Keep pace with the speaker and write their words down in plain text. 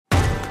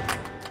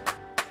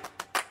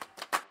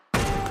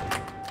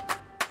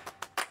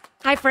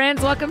Hi,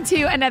 friends. Welcome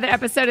to another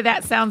episode of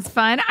That Sounds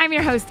Fun. I'm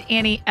your host,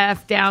 Annie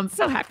F. Downs.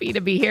 So happy to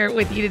be here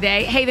with you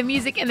today. Hey, the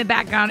music in the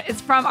background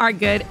is from our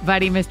good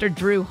buddy, Mr.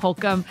 Drew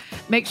Holcomb.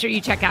 Make sure you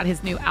check out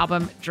his new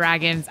album,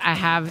 Dragons. I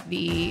have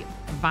the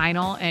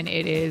vinyl, and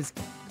it is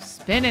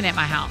spinning at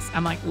my house.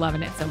 I'm like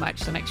loving it so much.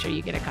 So make sure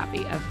you get a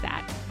copy of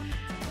that.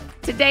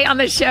 Today on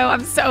the show,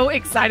 I'm so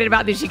excited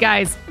about this, you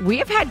guys. We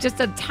have had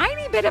just a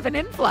tiny bit of an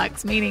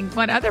influx, meaning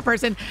one other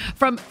person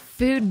from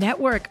Food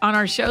Network on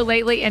our show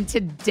lately. And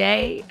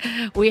today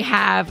we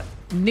have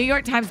New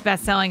York Times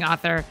bestselling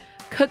author,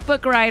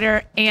 cookbook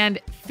writer, and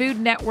Food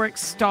Network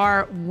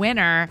star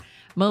winner,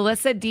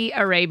 Melissa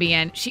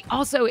d'Arabian. She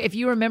also, if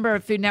you remember,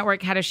 Food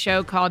Network had a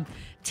show called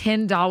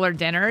 $10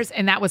 Dinners,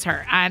 and that was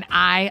her. And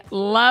I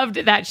loved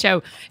that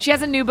show. She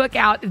has a new book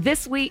out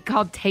this week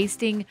called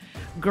Tasting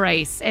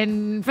Grace.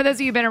 And for those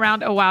of you who've been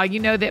around a while, you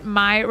know that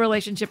my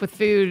relationship with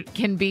food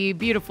can be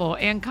beautiful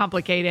and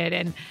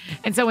complicated.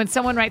 And so when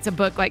someone writes a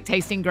book like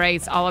Tasting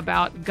Grace, all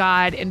about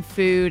God and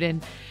food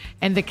and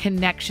the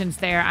connections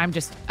there, I'm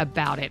just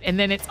about it. And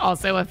then it's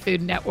also a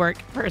Food Network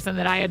person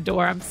that I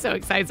adore. I'm so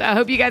excited. So I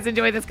hope you guys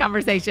enjoy this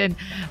conversation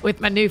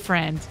with my new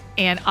friend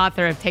and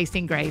author of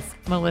Tasting Grace,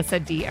 Melissa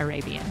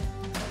d'Arabian.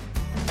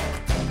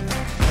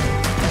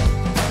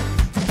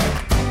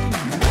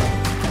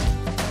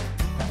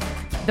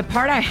 The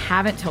part I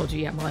haven't told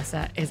you yet,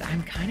 Melissa, is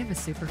I'm kind of a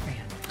super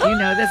fan. Do you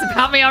know this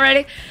about me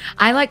already?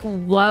 I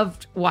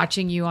loved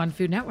watching you on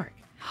Food Network.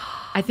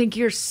 I think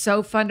you're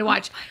so fun to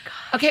watch. Oh my gosh.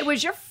 Okay,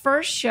 was your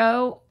first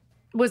show,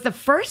 was the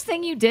first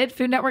thing you did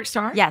Food Network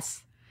star?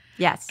 Yes.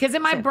 Because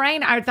in my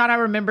brain, I thought I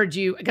remembered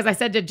you, because I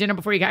said to Jenna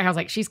before you got here, I was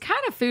like, she's kind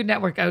of Food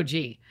Network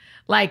OG.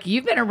 Like,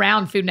 you've been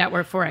around Food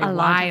Network for a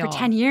while. For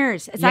 10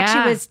 years. It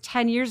actually was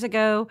 10 years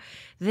ago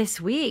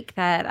this week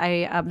that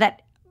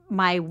that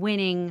my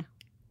winning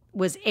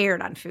was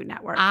aired on Food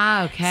Network.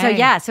 Ah, okay. So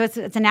yeah, so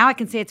it's now I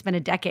can say it's been a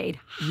decade.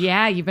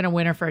 Yeah, you've been a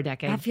winner for a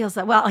decade. That feels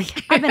like, well,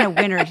 I've been a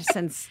winner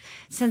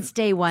since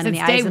day one in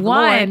the eyes of the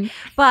Lord.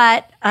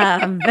 But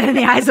in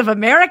the eyes of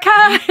America,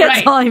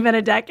 it's only been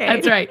a decade.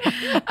 That's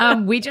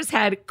right. We just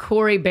had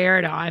Corey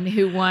Barrett on,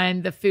 who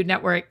won the Food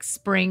Network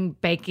Spring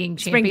Baking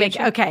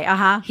Championship.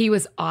 Okay, He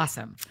was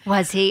awesome.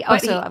 Was he? Oh,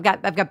 so I've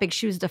got big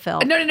shoes to fill.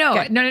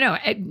 No.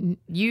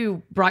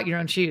 You brought your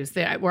own shoes.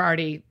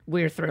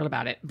 We're thrilled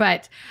about it.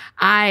 But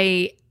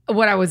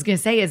what I was going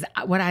to say is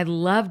what I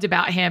loved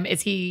about him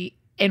is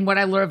and what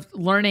I loved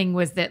learning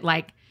was that,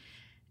 like,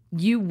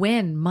 you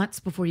win months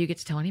before you get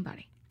to tell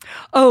anybody.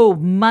 Oh,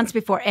 months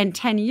before. And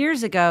 10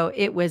 years ago,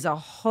 it was a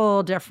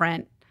whole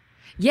different.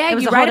 Yeah,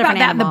 you write about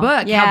that in the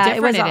book. Yeah, how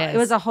different it is. It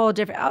was a whole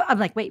different. I'm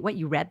like, wait, what?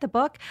 You read the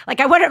book? Like,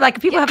 I wonder. Like,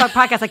 people have a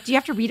podcast. Like, do you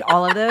have to read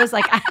all of those?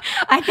 Like,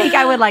 I think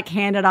I would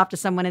hand it off to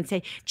someone and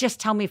say, just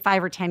tell me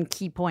 5 or 10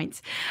 key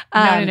points.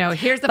 No.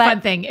 Here's the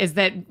fun thing: is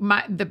that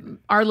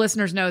our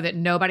listeners know that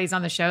nobody's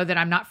on the show that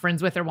I'm not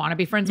friends with or want to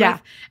be friends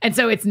with, and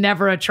so it's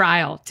never a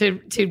trial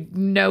to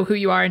know who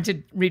you are and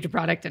to read your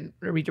product and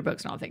read your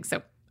books and all things.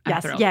 So.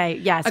 Yes.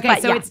 Okay,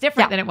 so it's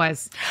different than it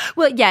was.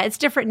 Well, yeah, it's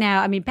different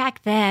now. I mean,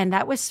 back then,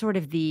 that was sort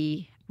of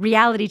the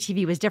reality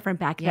TV was different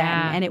back then,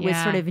 and it was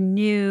sort of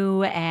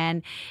new,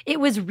 and it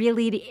was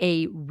really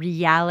a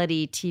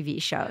reality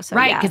TV show. So,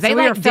 because they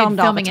we were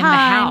filming in the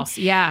house.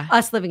 Yeah,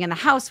 us living in the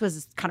house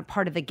was kind of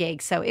part of the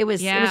gig. So it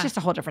was just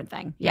a whole different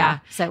thing. Yeah.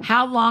 So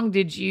how long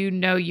did you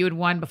know you had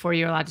won before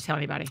you were allowed to tell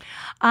anybody?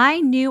 I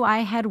knew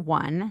I had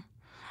won.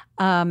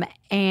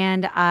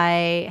 And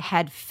I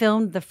had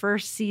filmed the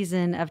first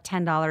season of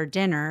 $10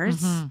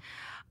 Dinners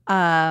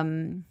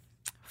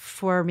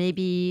for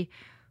maybe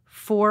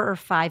 4 or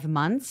 5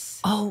 months.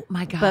 Oh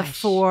my gosh!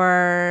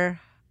 Before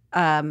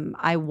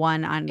I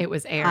won on it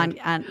was aired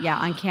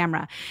on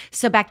camera.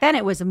 So back then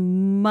it was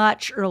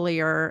much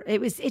earlier.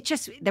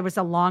 There was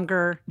a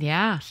longer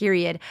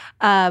period.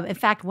 In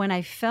fact, when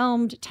I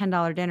filmed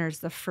 $10 Dinners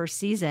the first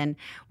season,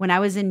 when I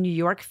was in New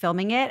York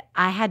filming it,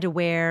 I had to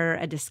wear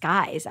a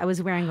disguise. I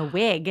was wearing a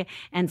wig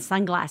and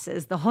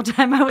sunglasses the whole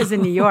time I was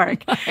in New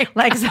York.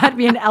 So I'd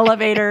be in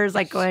elevators,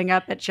 going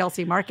up at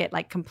Chelsea Market,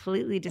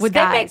 completely disguised. Would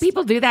they make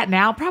people do that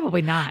now?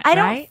 Probably not. I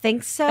don't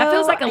think so. That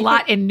feels like a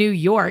lot in New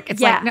York.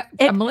 It's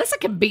Melissa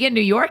can be in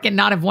New York and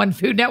not have won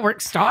Food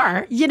Network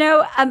star.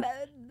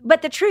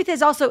 But the truth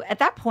is also at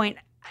that point,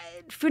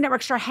 Food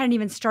Network star hadn't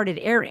even started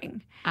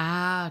airing.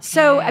 Ah, okay.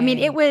 So I mean,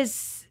 it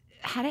was.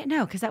 I didn't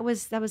know because that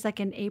was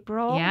in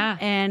April. Yeah.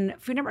 And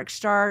Food Network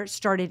Star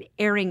started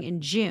airing in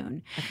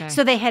June. Okay.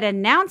 So they had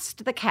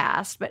announced the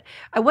cast, but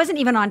I wasn't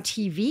even on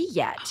TV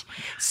yet.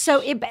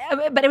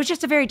 But it was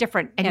just a very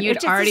different. And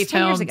you'd already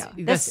filmed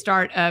the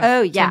start of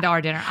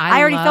 $10 Dinner.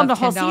 I already filmed a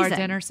whole $10 season.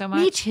 Dinner so much.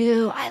 Me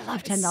too. I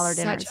love $10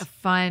 Dinners. Such a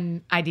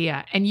fun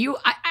idea. And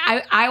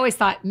I always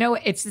thought, no,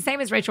 it's the same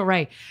as Rachel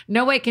Ray.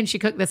 No way can she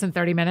cook this in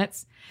 30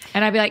 minutes.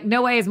 And I'd be like,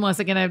 no way is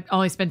Melissa going to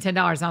only spend $10. And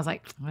I was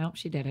like, well,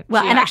 she did it. She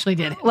actually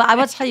did it. Well, I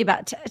will tell you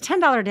about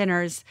 $10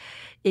 Dinners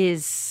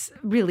is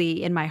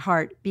really in my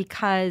heart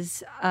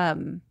because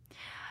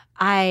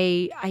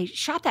I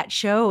shot that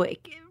show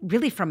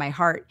really from my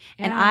heart,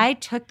 and I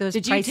took those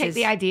prices. Did you take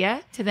the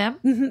idea to them?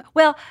 Mm-hmm.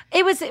 Well,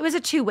 it was a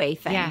two-way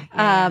thing.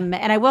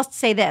 And I will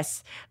say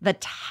this: the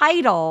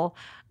title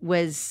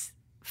was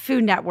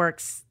Food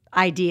Network's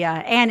idea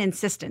and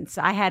insistence.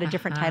 I had a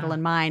different title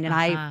in mind, and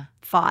I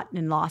fought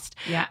and lost.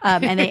 Yeah,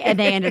 and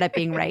they ended up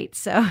being right.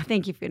 So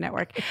thank you, Food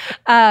Network.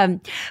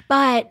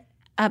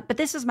 But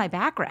this is my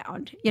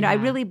background. I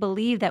really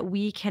believe that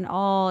we can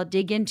all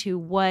dig into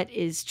what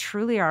is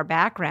truly our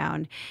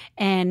background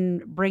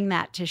and bring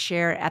that to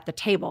share at the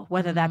table,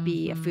 whether that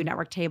be a Food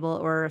Network table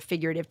or a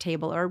figurative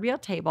table or a real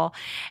table.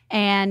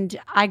 And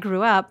I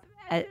grew up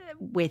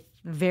with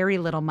very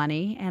little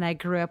money, and I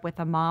grew up with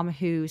a mom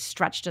who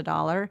stretched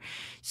 $1.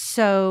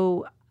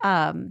 So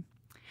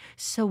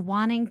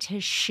wanting to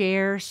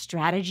share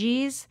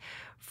strategies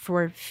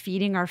for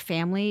feeding our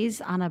families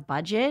on a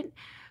budget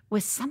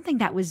was something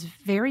that was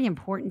very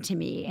important to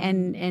me,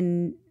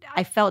 and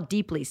I felt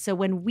deeply. So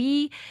when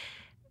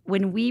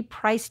we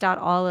priced out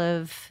all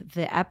of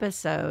the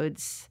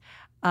episodes,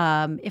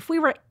 if we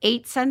were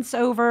 8 cents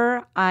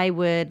over, I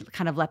would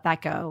kind of let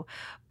that go.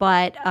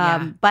 But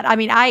I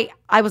mean, I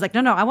was like,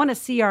 no, I want to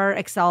see our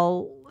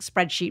Excel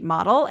spreadsheet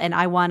model, and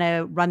I want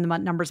to run the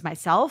numbers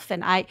myself.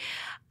 And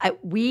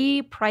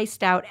we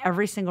priced out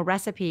every single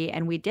recipe,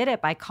 and we did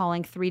it by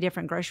calling 3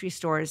 different grocery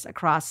stores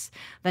across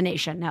the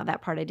nation. Now,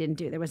 that part I didn't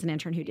do. There was an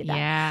intern who did that.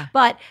 Yeah.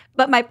 But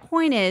my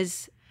point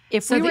is,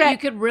 if so we were that at, you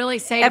could really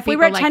say if to we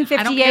people, were at like, 1058,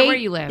 I don't care where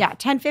you live. Yeah,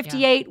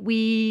 1058,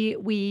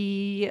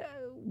 we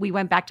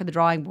went back to the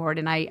drawing board,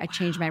 and I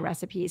changed my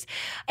recipes.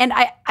 And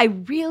I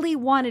really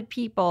wanted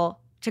people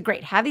to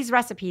have these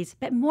recipes,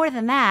 but more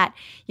than that,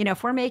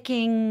 if we're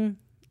making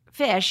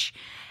fish,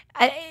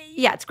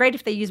 it's great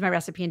if they use my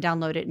recipe and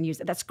download it and use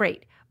it. That's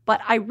great. But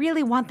I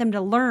really want them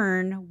to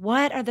learn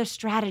what are the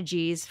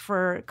strategies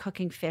for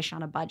cooking fish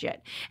on a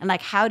budget, and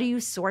how do you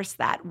source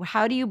that?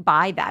 How do you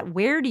buy that?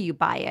 Where do you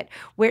buy it?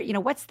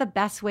 What's the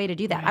best way to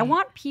do that? Right. I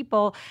want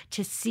people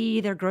to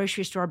see their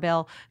grocery store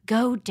bill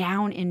go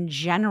down in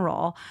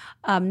general,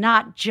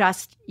 not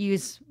just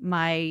use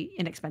my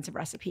inexpensive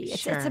recipe.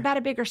 It's about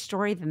a bigger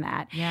story than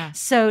that. Yeah.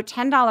 So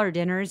 $10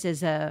 dinners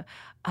is a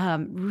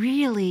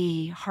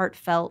really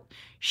heartfelt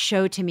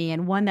show to me,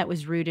 and one that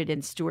was rooted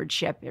in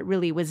stewardship. It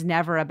really was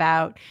never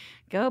about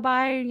go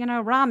buy,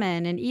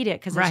 ramen and eat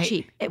it because it's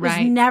cheap. It was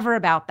never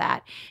about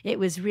that. It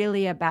was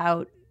really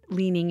about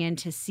leaning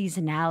into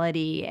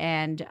seasonality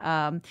and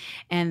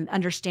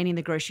understanding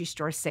the grocery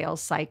store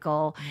sales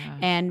cycle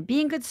and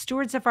being good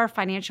stewards of our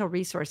financial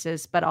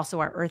resources, but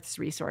also our earth's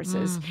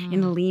resources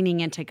in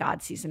leaning into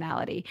God's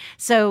seasonality.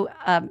 So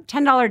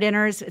 $10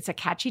 dinners, it's a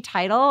catchy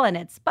title, and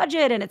it's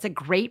budget, and it's a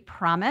great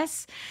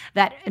promise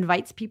that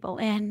invites people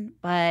in,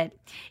 but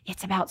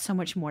it's about so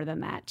much more than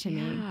that to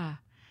me. Yeah,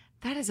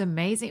 that is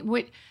amazing.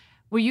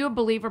 Were you a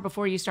believer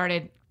before you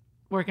started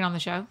working on the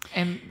show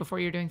and before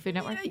you're doing Food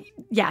Network?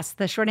 Yes.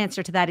 The short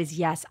answer to that is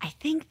yes. I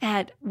think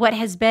that what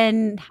has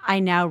been, I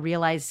now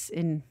realize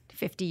in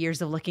 50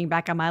 years of looking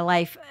back on my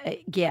life,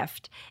 a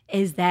gift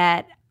is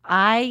that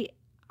I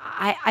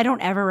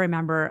don't ever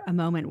remember a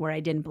moment where I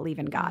didn't believe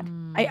in God.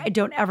 I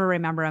don't ever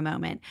remember a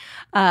moment.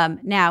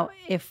 Now,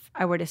 if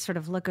I were to sort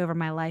of look over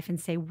my life and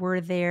say, were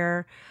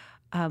there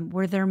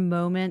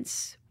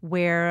moments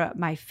where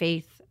my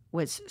faith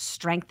was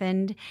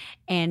strengthened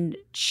and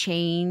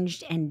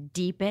changed and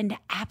deepened?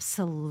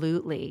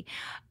 Absolutely.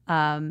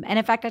 And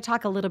in fact, I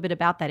talk a little bit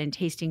about that in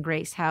Tasting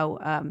Grace,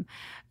 how,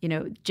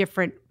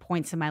 different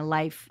points in my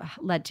life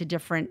led to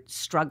different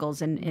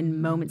struggles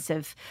and moments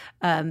of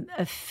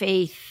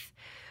faith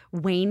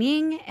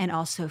waning and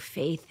also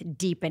faith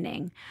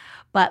deepening.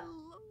 But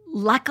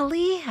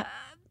luckily,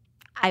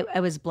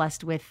 I was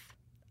blessed with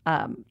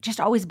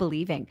just always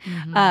believing.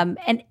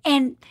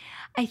 And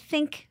I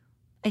think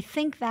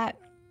that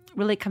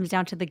really comes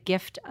down to the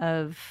gift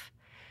of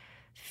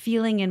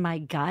feeling in my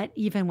gut,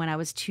 even when I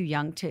was too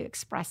young to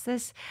express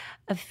this,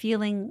 of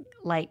feeling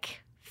like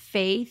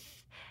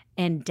faith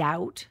and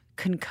doubt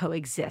can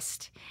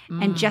coexist.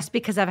 And just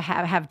because I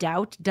have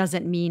doubt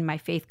doesn't mean my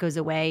faith goes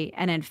away.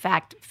 And in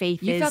fact,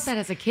 faith You felt that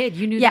as a kid.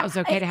 You knew that was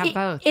okay to have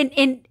both.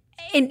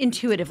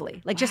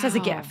 Intuitively, just as a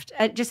gift,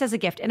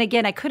 And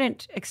again, I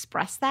couldn't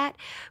express that,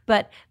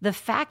 but the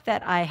fact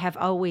that I have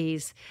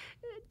always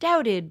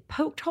doubted,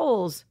 poked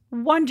holes,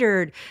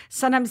 wondered,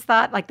 sometimes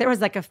thought, there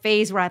was a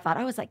phase where I thought,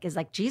 is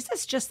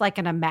Jesus just like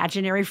an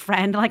imaginary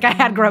friend like I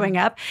had growing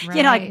up?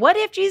 Right. What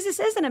if Jesus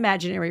is an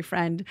imaginary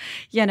friend?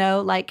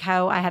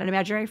 How I had an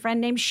imaginary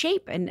friend named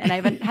Shape, and I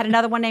even had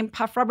another one named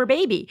Puff Rubber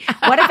Baby.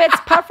 What if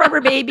it's Puff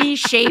Rubber Baby,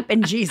 Shape,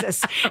 and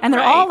Jesus? And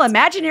they're all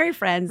imaginary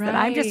friends that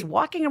I'm just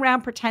walking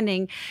around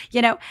pretending,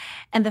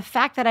 and the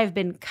fact that I've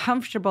been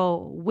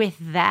comfortable with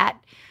that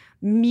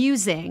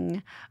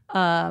musing,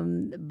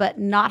 but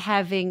not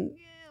having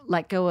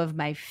let go of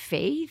my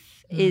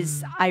faith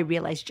is, I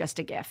realize, just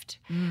a gift.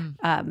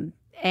 And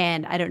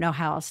I don't know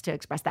how else to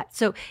express that.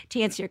 So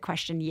to answer your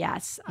question,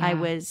 yes, I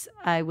was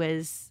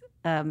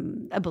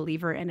a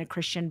believer and a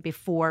Christian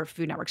before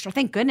Food Network Star.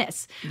 Thank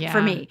goodness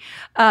for me.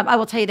 I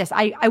will tell you this.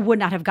 I would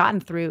not have gotten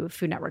through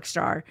Food Network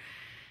Star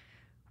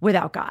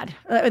without God.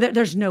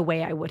 There's no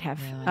way I would have.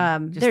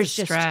 Really? There's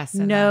just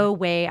no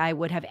way I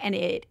would have. And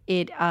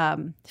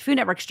Food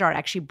Network Star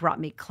actually brought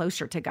me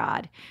closer to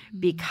God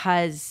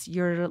because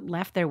you're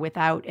left there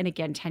without, and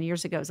again, 10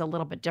 years ago it was a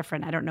little bit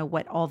different. I don't know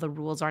what all the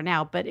rules are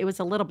now, but it was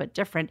a little bit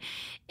different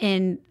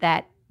in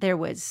that there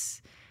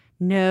was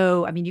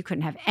you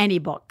couldn't have any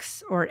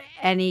books or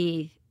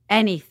anything,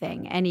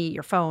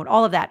 your phone,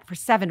 all of that for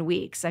 7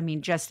 weeks. I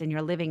mean, just and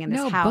you're living in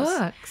this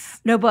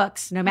house. No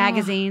books, no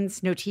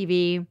magazines, no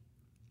TV.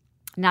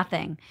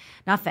 Nothing.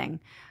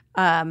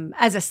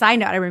 As a side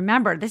note, I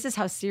remember this is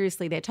how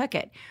seriously they took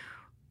it.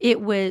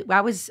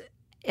 I was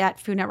at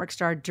Food Network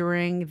Star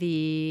during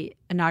the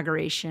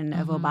inauguration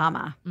of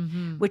Obama,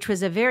 which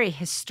was a very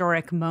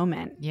historic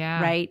moment.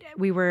 Yeah. Right?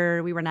 We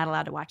were not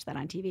allowed to watch that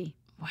on TV.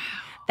 Wow.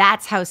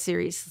 That's how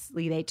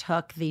seriously they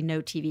took the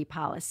no TV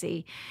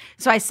policy.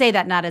 So I say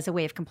that not as a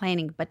way of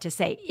complaining, but to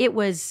say it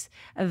was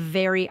a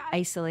very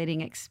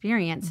isolating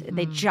experience.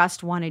 They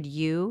just wanted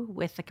you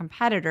with the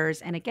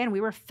competitors. And again,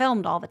 we were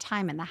filmed all the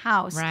time in the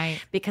house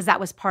because that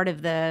was part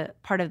of the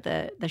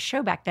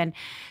show back then.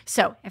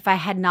 So if I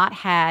had not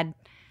had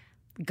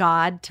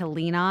God to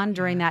lean on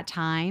during that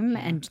time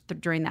and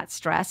during that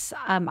stress,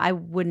 I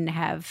wouldn't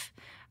have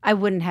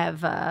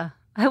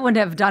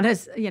done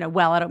as,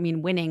 well, I don't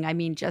mean winning. I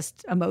mean,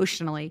 just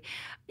emotionally.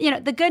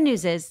 The good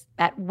news is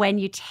that when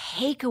you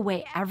take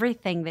away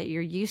everything that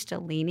you're used to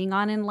leaning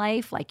on in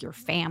life, like your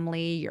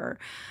family, your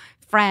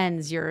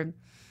friends, your,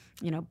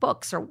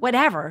 books or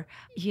whatever,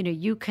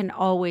 you can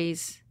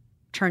always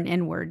turn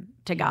inward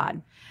to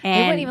God. And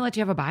they wouldn't even let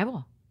you have a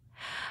Bible.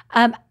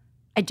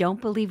 I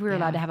don't believe we were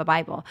allowed to have a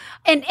Bible.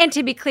 And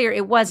to be clear,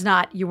 it was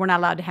not, you were not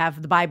allowed to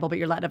have the Bible, but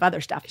you're allowed to have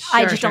other stuff.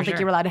 I just don't think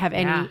you were allowed to have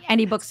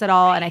any books at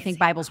all. And I think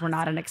Bibles were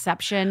not an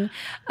exception.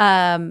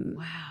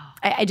 Wow.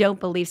 I don't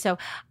believe so.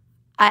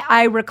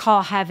 I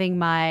recall having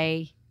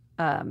my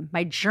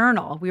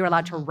journal. We were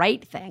allowed to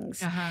write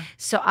things.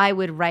 So I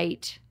would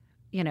write,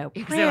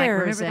 prayers.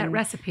 Remember that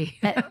recipe.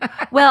 And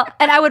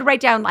I would write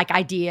down like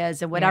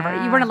ideas and whatever.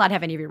 Yeah. You weren't allowed to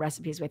have any of your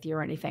recipes with you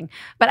or anything.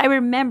 But I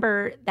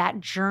remember that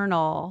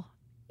journal,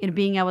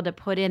 being able to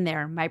put in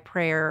there my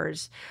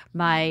prayers,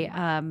 my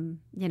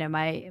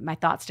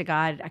thoughts to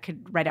God. I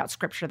could write out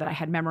scripture that I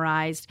had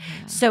memorized.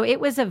 Yeah. So it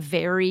was a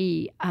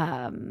very,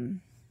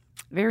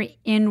 very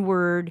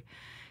inward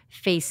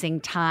facing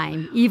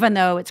time, even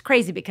though it's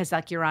crazy because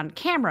like you're on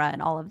camera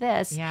and all of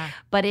this. Yeah.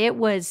 But it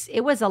was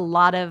a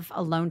lot of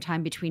alone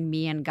time between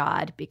me and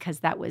God because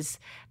that was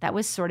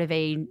sort of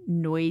a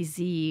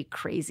noisy,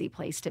 crazy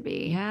place to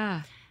be.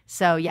 Yeah.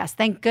 So yes,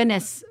 thank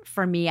goodness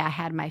for me, I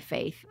had my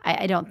faith.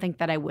 I don't think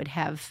that I would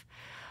have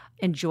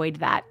enjoyed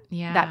that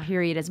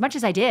period as much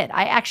as I did.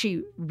 I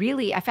actually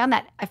I found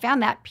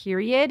that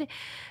period,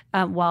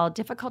 while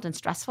difficult and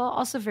stressful,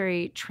 also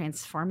very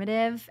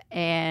transformative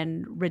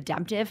and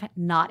redemptive.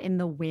 Not in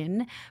the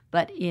win,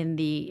 but in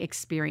the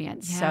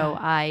experience. Yeah. So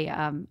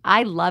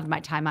I loved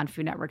my time on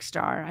Food Network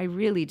Star. I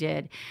really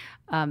did.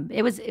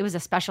 It was a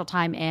special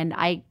time, and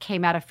I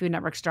came out of Food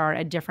Network Star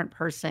a different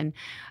person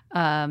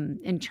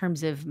in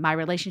terms of my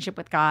relationship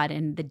with God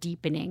and the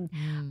deepening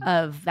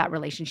of that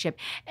relationship.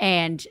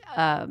 And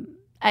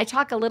I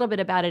talk a little bit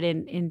about it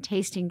in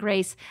Tasting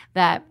Grace,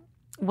 that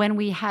when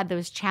we had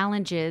those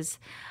challenges,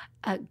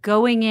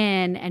 going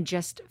in and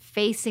just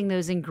facing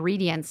those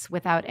ingredients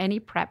without any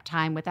prep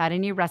time, without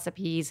any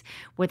recipes,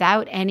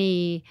 without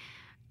any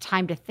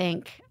time to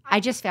think, I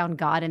just found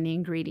God in the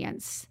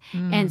ingredients.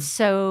 And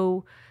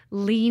so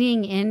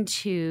leaning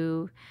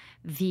into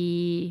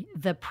the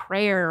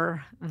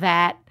prayer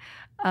that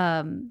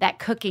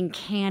cooking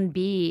can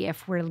be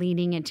if we're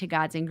leaning into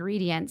God's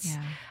ingredients.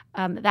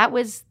 Yeah. That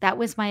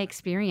was my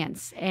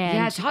experience.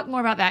 And talk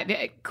more about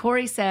that.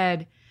 Corey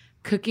said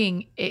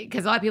cooking,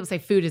 because a lot of people say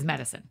food is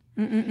medicine.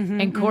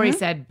 And Corey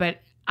said,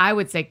 but I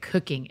would say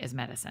cooking is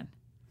medicine.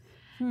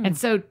 And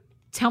so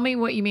tell me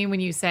what you mean when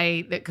you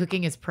say that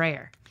cooking is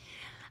prayer.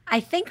 I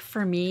think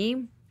for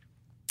me,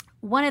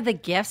 one of the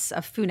gifts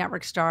of Food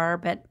Network Star,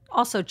 but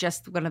also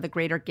just one of the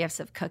greater gifts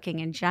of cooking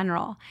in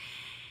general,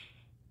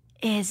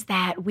 is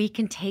that we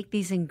can take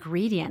these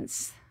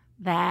ingredients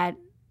that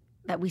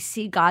we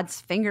see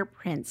God's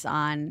fingerprints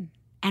on,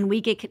 and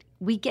we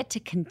get to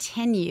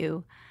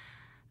continue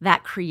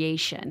that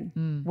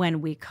creation when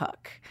we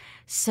cook.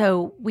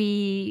 So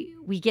we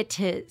get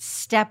to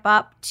step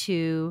up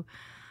to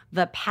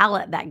the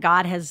palette that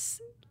God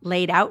has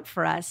laid out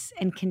for us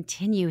and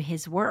continue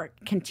his work,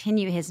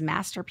 continue his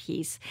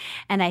masterpiece.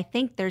 And I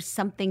think there's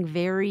something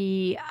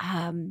very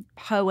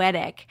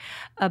poetic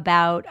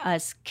about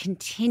us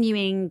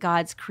continuing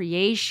God's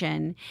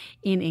creation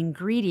in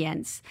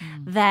ingredients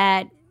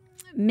that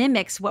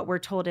mimics what we're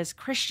told as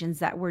Christians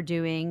that we're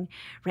doing,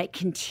 right?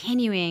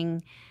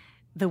 Continuing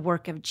the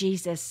work of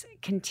Jesus,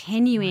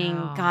 continuing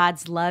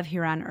God's love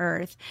here on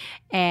earth.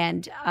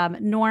 And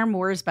Norm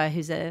Worsba,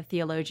 who's a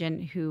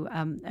theologian who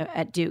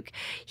at Duke,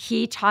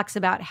 he talks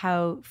about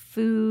how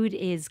food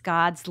is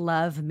God's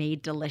love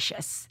made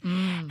delicious.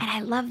 And I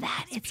love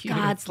that. It's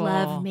beautiful. God's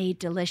love made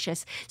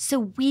delicious. So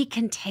we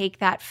can take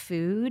that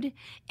food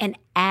and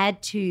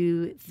add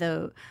to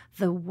the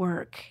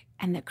work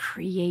and the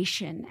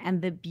creation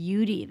and the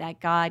beauty that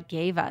God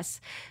gave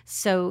us.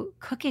 So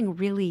cooking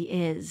really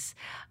is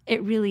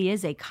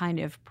a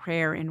kind of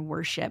prayer and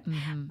worship,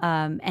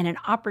 and an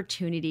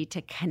opportunity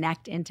to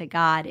connect into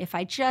God. If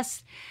I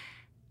just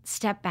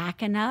step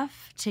back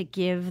enough to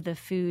give the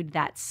food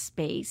that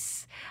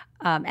space.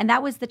 And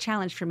that was the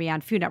challenge for me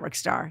on Food Network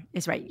Star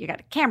is right. You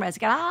got cameras, it's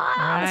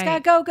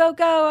got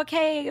go.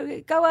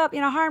 Okay, go up,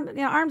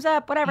 arms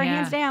up, whatever,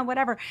 hands down,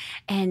 whatever.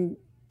 And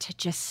to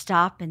just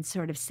stop and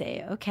sort of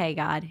say, okay,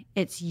 God,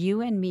 it's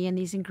you and me and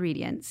these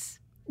ingredients.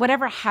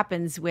 Whatever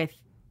happens with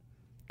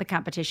the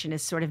competition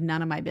is sort of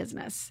none of my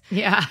business.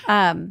 Yeah.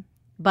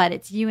 But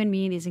it's you and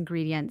me and these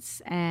ingredients,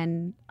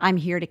 and I'm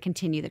here to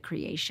continue the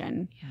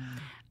creation.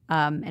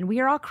 Yeah. And we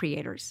are all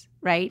creators,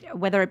 right?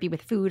 Whether it be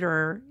with food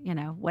or,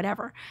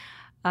 whatever.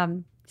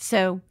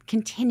 So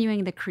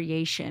continuing the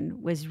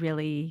creation was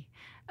really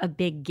a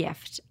big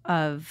gift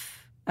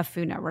of a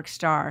Food Network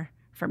Star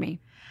for me.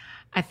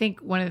 I think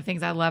one of the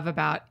things I love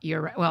about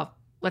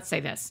let's say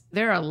this.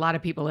 There are a lot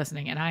of people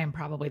listening, and I am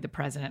probably the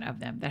president of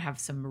them, that have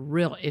some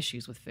real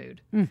issues with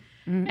food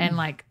and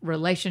like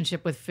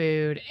relationship with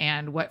food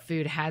and what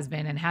food has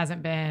been and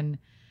hasn't been.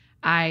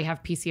 I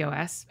have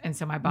PCOS, and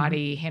so my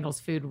body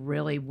handles food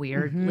really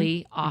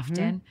weirdly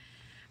often.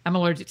 I'm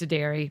allergic to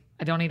dairy.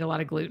 I don't eat a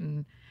lot of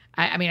gluten.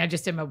 I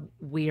just am a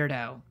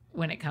weirdo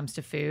when it comes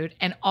to food.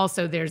 And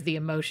also there's the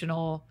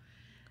emotional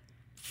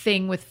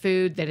thing with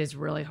food that is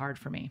really hard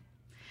for me.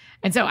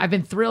 And so I've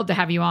been thrilled to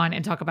have you on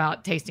and talk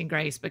about Tasting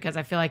Grace, because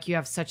I feel like you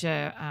have such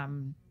a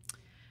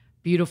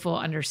beautiful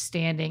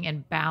understanding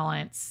and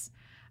balance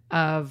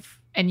of,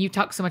 and you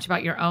talk so much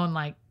about your own,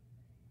 like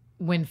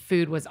when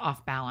food was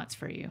off balance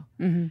for you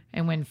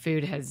and when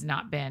food has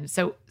not been.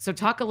 So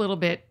talk a little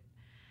bit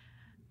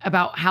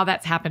about how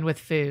that's happened with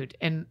food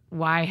and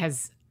why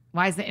has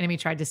the enemy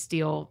tried to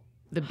steal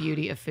the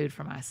beauty of food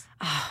from us?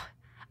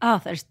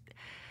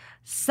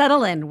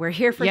 Settle in. We're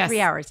here for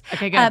 3 hours.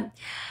 Okay, good.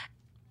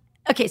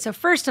 Okay, so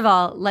first of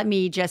all, let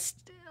me just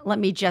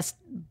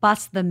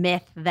bust the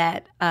myth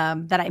that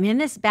I'm in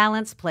this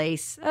balanced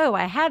place. Oh,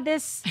 I had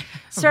this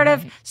sort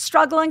of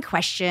struggle and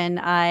question.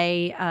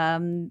 I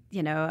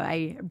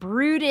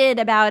brooded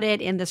about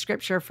it in the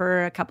scripture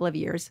for a couple of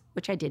years,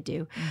 which I did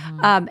do,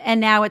 and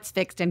now it's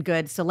fixed and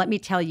good. So let me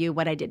tell you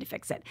what I did to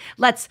fix it.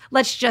 Let's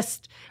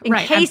just, in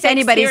case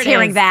anybody's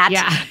hearing that,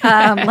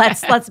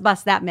 let's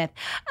bust that myth.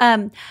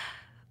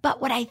 But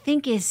what I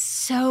think is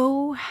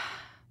so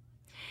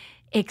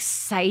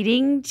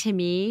exciting to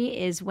me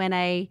is when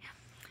I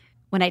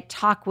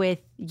talk with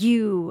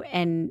you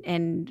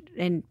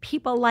and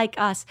people like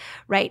us,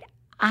 right?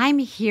 I'm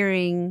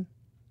hearing,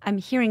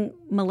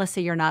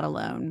 Melissa, you're not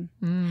alone.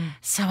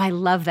 So I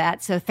love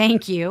that. So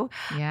thank you.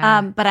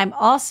 Yeah. But I'm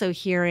also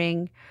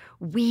hearing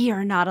we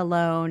are not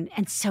alone,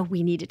 and so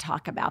we need to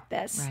talk about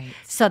this. Right.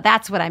 So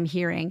that's what I'm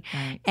hearing.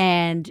 Right.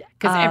 And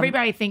because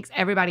everybody thinks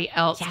everybody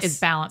else is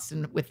balanced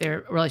with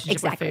their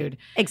relationship with food.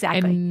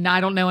 Exactly. And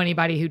I don't know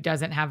anybody who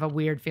doesn't have a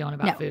weird feeling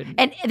about food.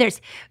 And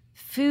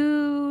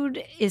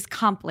food is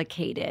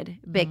complicated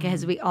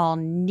because we all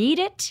need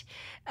it,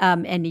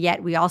 and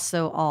yet we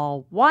also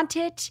all want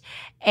it,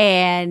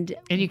 and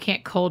you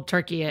can't cold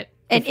turkey it.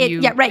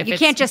 You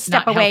can't just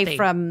step away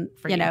from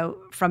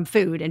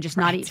food and just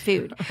not eat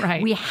food.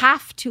 Right. We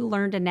have to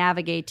learn to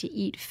navigate to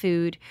eat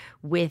food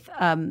with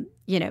in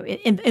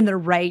the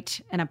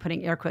right, and I'm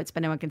putting air quotes,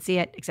 but no one can see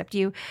it except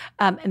you,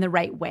 in the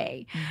right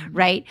way,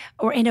 right?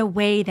 Or in a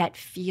way that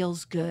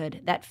feels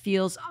good, that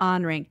feels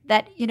honoring,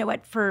 that,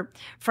 for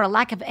a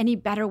lack of any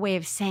better way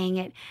of saying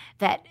it,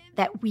 that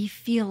we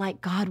feel like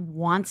God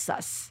wants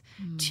us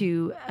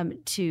to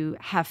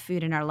have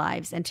food in our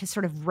lives and to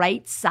sort of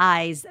right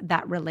size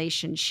that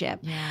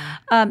relationship. Yeah.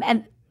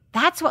 And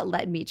that's what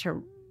led me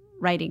to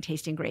writing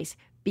Tasting Grace,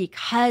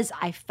 because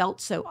I felt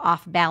so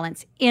off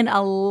balance in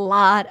a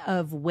lot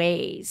of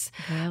ways.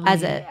 Really?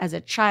 As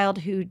a child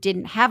who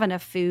didn't have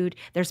enough food,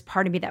 there's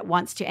part of me that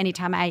wants to,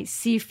 anytime I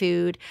see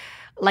food,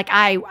 like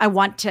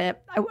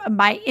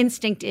my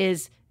instinct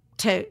is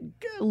to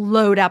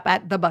load up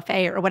at the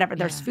buffet or whatever.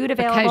 There's food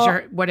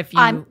available. Because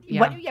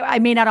I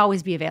may not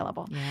always be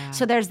available. Yeah.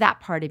 So there's that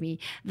part of me.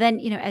 Then,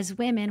 as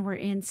women, we're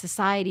in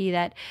society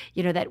that,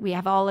 that we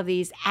have all of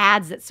these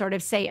ads that sort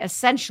of say,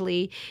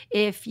 essentially,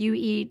 if you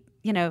eat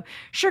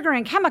sugar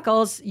and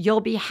chemicals,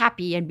 you'll be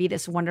happy and be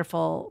this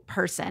wonderful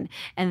person.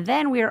 And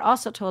then we are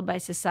also told by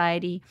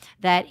society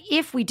that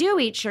if we do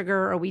eat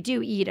sugar or we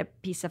do eat a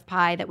piece of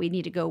pie, that we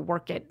need to go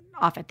work it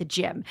off at the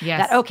gym.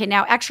 Yes. That, okay,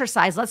 now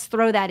exercise, let's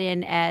throw that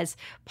in as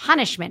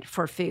punishment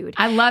for food.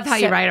 I love how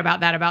you write about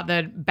that, about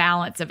the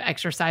balance of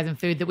exercise and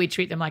food, that we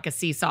treat them like a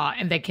seesaw,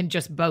 and they can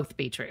just both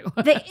be true.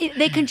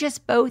 they can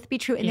just both be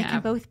true, and they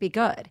can both be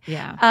good.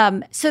 Yeah.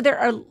 So there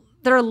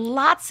are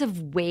lots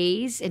of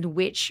ways in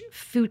which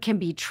food can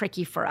be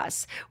tricky for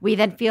us. We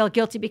then feel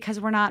guilty because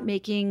we're not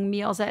making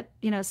meals at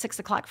 6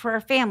 o'clock for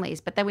our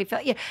families, but then we feel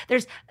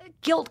there's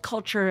guilt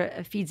culture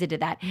feeds into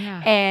that.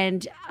 Yeah.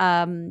 And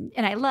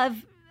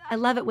I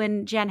love it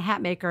when Jen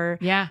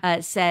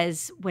Hatmaker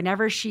says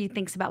whenever she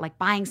thinks about like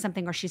buying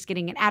something or she's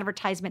getting an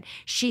advertisement,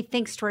 she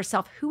thinks to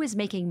herself, who is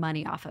making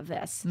money off of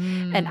this?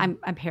 And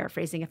I'm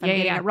paraphrasing if I'm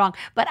getting it wrong.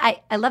 But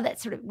I love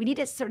that we need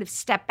to sort of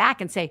step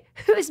back and say,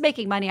 who is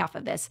making money off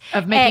of this?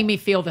 Of making me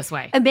feel this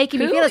way. Of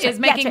making me feel this way. Who is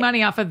making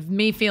money off of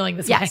me feeling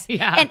this way?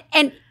 Yeah.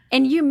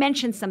 And you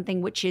mentioned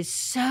something which is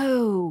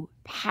so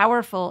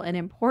powerful and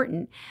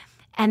important,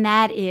 and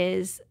that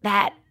is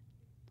that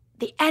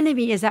the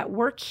enemy is at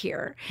work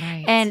here.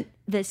 Right. And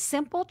the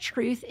simple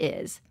truth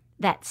is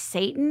that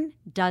Satan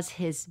does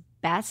his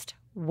best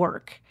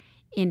work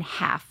in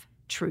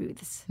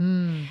half-truths.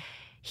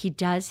 He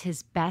does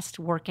his best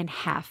work in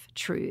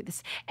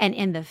half-truths. And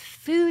in the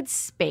food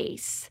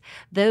space,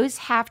 those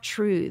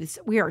half-truths,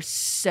 we are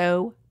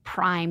so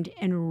primed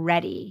and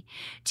ready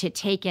to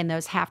take in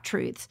those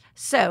half-truths.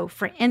 So,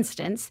 for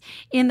instance,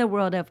 in the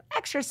world of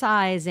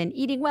exercise and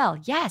eating well,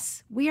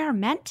 yes, we are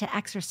meant to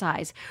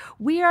exercise.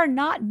 We are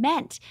not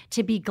meant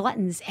to be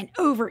gluttons and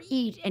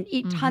overeat and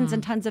eat tons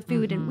and tons of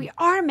food, and we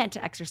are meant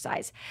to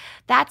exercise.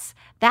 That's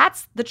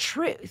the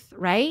truth,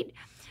 right?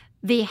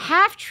 The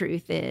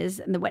half-truth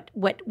is, and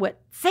what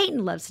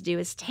Satan loves to do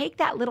is take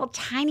that little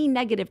tiny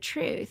negative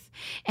truth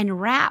and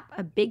wrap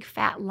a big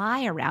fat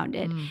lie around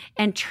it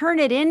and turn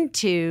it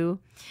into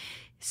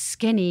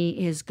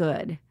skinny is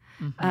good.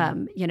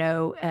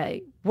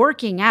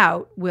 Working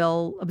out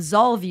will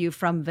absolve you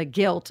from the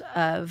guilt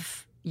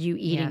of you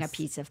eating a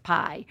piece of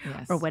pie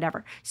or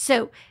whatever.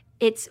 So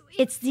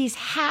it's these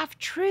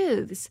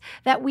half-truths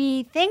that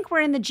we think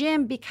we're in the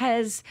gym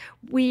because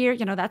we're,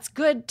 that's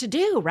good to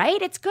do, right?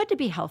 It's good to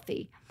be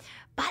healthy.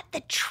 But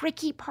the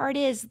tricky part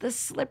is, the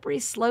slippery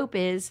slope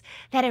is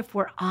that if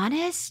we're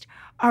honest,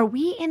 are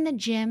we in the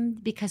gym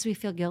because we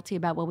feel guilty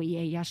about what we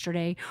ate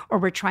yesterday, or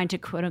we're trying to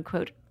quote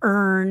unquote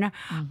earn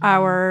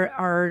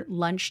our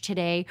lunch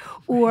today?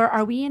 Or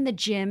are we in the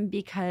gym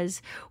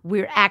because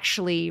we're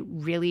actually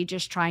really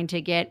just trying to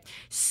get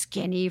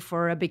skinny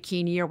for a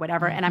bikini or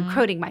whatever? And I'm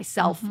quoting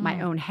myself, my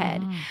own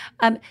head.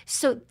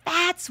 So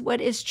that's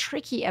what is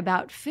tricky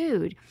about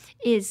food,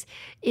 is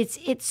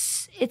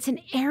it's an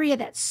area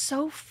that's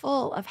so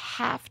full of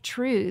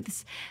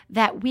half-truths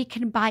that we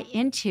can buy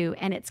into,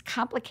 and it's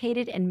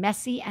complicated and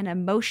messy and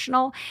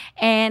emotional.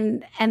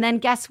 And then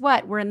guess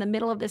what? We're in the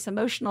middle of this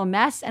emotional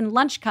mess, and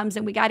lunch comes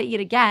and we got to eat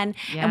again.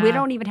 Yeah. And we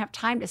don't even have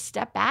time to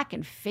step back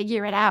and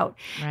figure it out.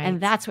 Right.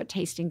 And that's what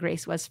Tasting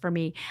Grace was for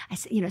me. I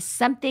said,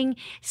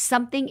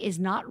 something is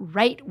not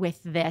right with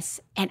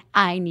this, and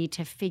I need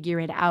to figure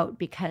it out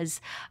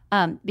because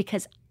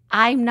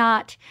I'm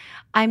not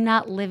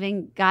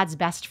living God's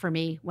best for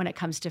me when it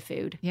comes to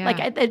food.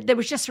 Yeah. There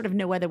was just sort of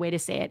no other way to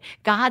say it.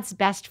 God's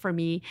best for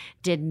me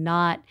did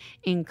not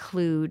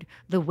include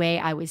the way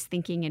I was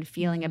thinking and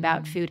feeling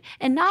about food,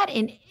 and not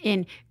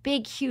in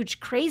big, huge,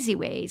 crazy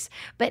ways,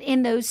 but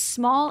in those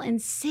small,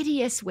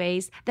 insidious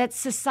ways that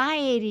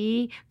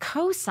society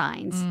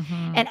cosigns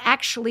and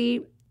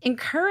actually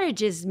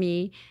encourages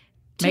me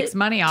makes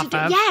money off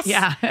of. Yes.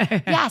 Yeah.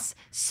 Yes.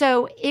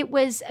 So it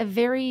was a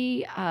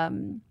very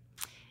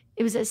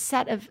it was a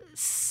set of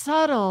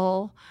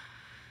subtle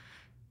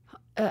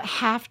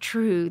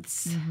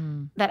half-truths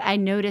that I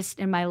noticed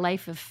in my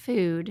life of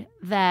food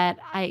that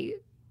I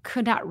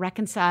could not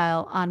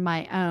reconcile on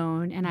my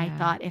own. And I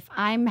thought, if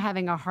I'm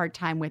having a hard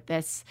time with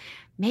this,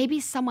 maybe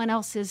someone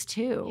else is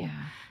too. Yeah.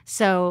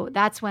 So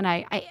that's when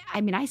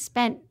I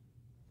spent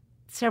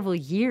several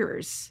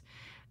years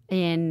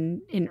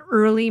in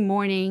early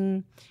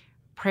morning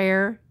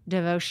prayer,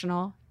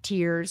 devotional,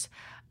 tears,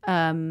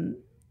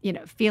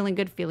 feeling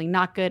good, feeling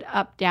not good,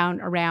 up, down,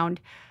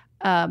 around,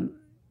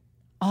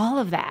 all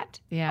of that.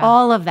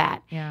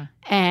 Yeah.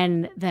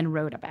 And then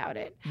wrote about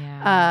it.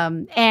 Yeah.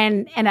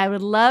 And I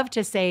would love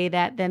to say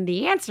that then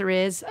the answer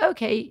is,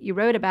 okay, you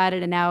wrote about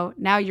it, and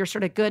now you're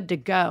sort of good to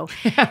go.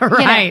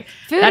 Right.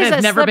 Food that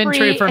has never been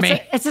true for me.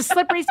 It's a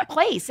slippery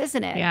place,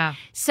 isn't it? Yeah.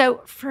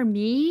 So for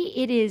me,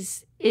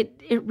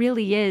 it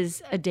really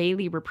is a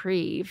daily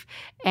reprieve,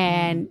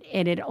 and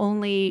it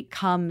only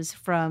comes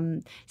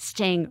from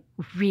staying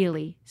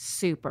really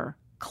super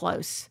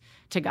close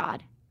to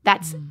God.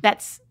 That's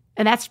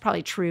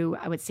probably true,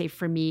 I would say,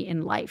 for me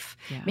in life.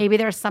 Yeah. Maybe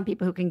there are some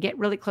people who can get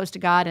really close to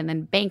God and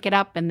then bank it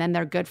up and then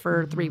they're good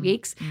for 3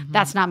 weeks.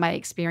 That's not my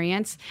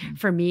experience.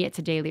 For me, it's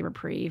a daily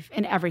reprieve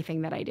in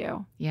everything that I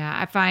do. Yeah,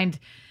 I find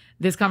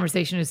this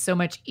conversation is so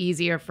much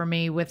easier for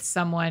me with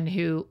someone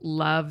who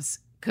loves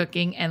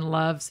cooking and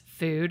loves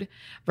food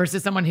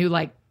versus someone who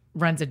like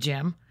runs a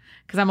gym.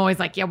 Because I'm always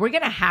like, yeah, we're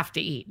going to have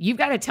to eat. You've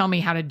got to tell me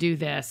how to do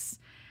this.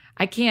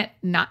 I can't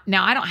not.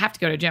 Now, I don't have to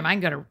go to a gym. I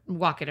can go to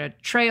walk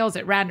at trails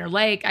at Radnor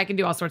Lake. I can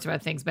do all sorts of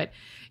other things. But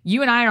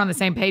you and I are on the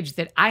same page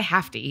that I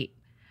have to eat.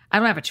 I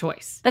don't have a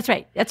choice. That's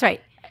right. That's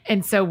right.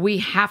 And so we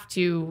have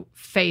to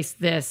face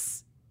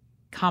this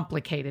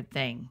complicated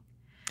thing.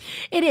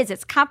 It is.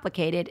 It's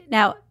complicated.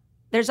 Now,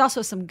 there's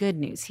also some good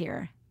news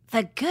here.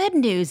 The good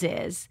news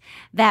is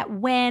that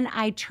when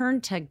I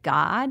turn to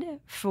God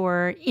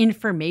for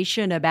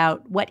information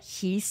about what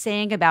he's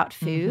saying about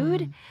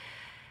food,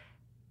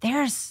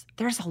 there's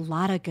a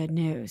lot of good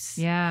news.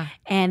 Yeah.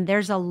 And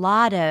there's a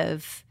lot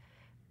of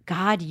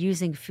God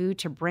using food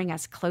to bring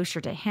us closer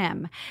to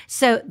him.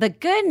 So the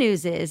good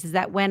news is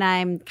that when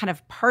I'm kind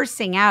of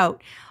parsing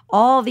out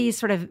all these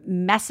sort of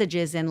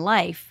messages in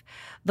life,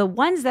 the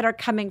ones that are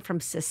coming from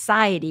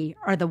society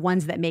are the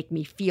ones that make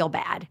me feel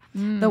bad.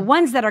 The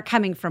ones that are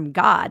coming from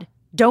God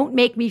don't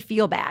make me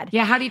feel bad.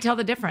 Yeah. How do you tell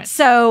the difference?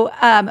 So,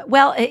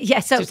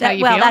 that's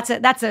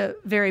a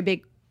very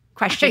big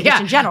question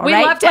in general, we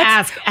right? love to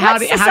ask how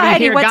do you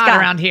hear God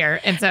around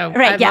here? And so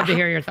I'd love to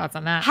hear your thoughts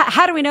on that.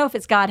 How do we know if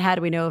it's God? How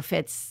do we know if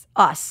it's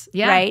us?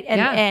 Yeah, right?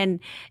 And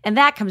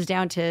that comes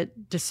down to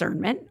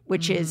discernment,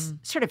 which is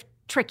sort of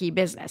tricky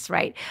business,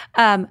 right?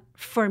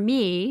 For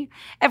me,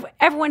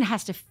 everyone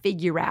has to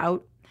figure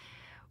out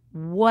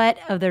what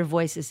of their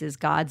voices is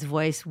God's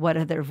voice, what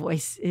of their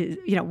voice is,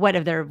 what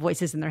of their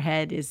voices in their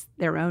head is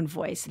their own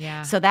voice.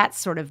 Yeah. So that's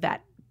sort of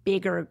that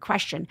bigger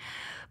question.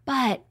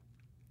 But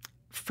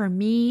for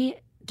me,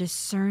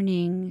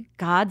 discerning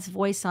God's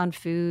voice on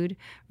food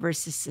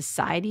versus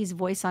society's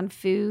voice on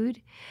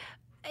food,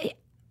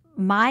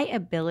 my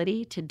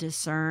ability to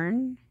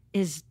discern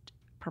is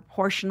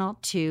proportional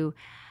to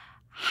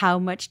how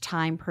much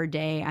time per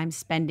day I'm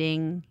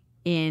spending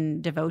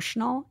in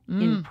devotional,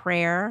 in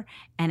prayer,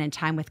 and in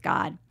time with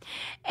God.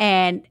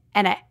 And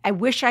I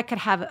wish I could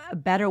have a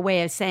better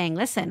way of saying,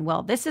 listen,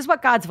 well, this is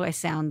what God's voice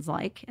sounds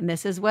like, and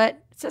this is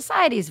what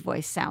society's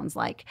voice sounds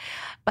like.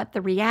 But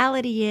the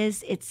reality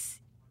is,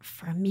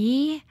 for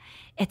me,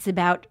 it's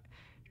about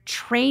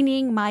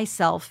training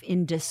myself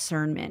in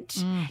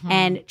discernment.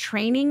 And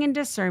training in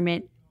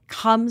discernment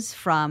comes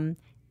from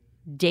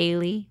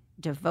daily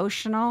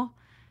devotional,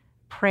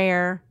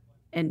 prayer,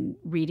 and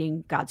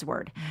reading God's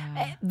word.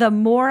 Yeah. The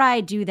more I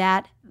do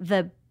that,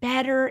 the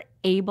better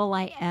able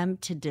I am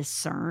to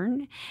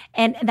discern.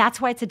 And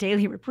that's why it's a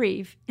daily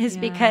reprieve, is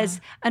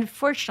because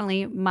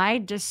unfortunately my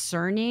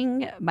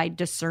discernment,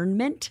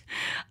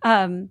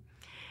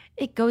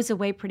 it goes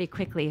away pretty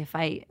quickly if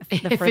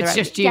it's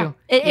just you.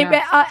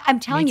 I'm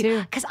telling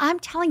you, because I'm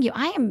telling you,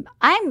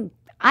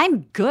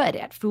 I'm good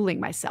at fooling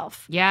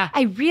myself. Yeah.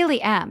 I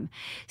really am.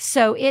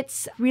 So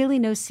it's really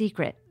no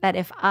secret that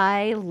if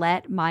I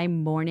let my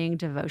morning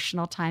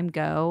devotional time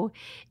go,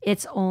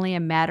 it's only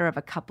a matter of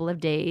a couple of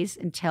days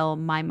until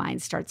my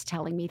mind starts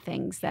telling me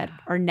things that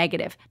are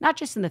negative, not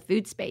just in the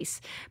food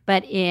space,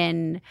 but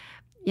in,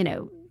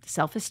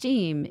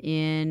 self-esteem,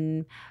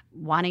 in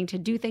wanting to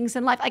do things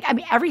in life.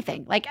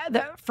 Everything.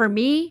 For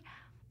me,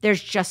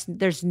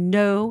 there's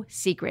no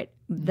secret.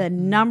 The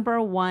number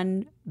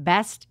one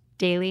best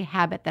daily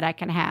habit that I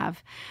can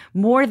have,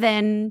 more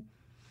than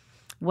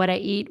what I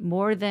eat,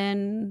 more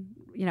than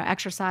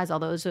exercise. All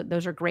those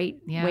are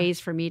great ways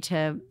for me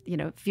to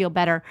feel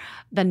better.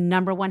 The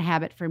number one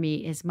habit for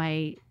me is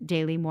my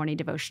daily morning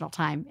devotional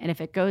time. And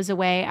if it goes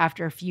away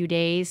after a few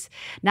days,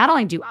 not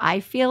only do I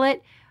feel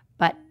it,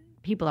 but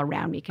people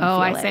around me can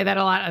feel it. I say that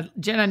a lot.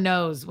 Jenna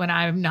knows when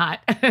I'm not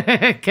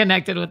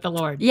connected with the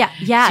Lord. Yeah,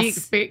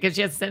 yes. Because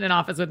she has to sit in an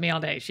office with me all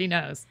day. She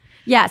knows.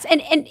 Yes.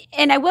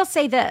 And I will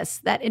say this,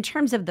 that in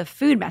terms of the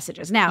food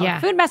messages, now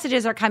food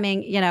messages are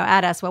coming,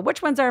 at us. Well,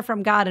 which ones are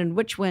from God and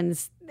which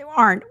ones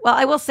aren't? Well,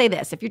 I will say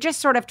this, if you're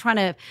just sort of trying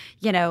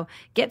to,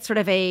 get sort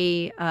of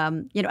a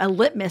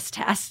litmus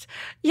test,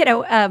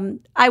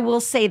 I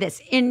will say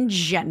this in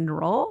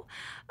general.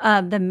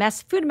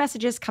 The food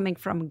messages coming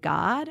from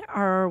God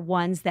are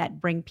ones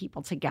that bring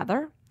people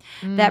together,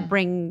 that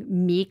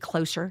bring me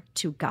closer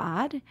to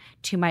God,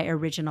 to my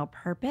original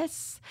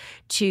purpose,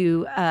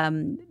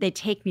 they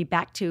take me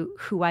back to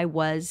who I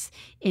was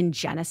in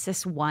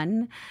Genesis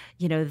 1,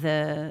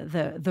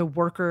 the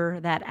worker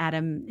that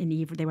Adam and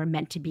Eve, they were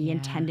meant to be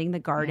in tending the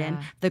garden,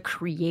 the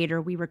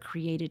creator we were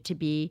created to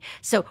be.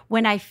 So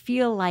when I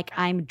feel like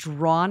I'm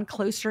drawn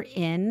closer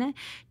in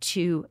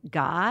to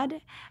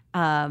God,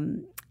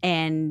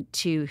 and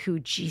to who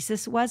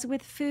Jesus was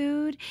with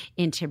food,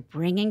 into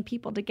bringing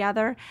people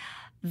together,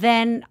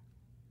 then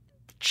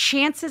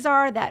chances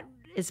are that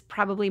is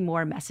probably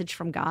more a message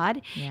from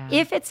God. Yeah.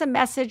 If it's a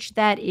message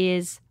that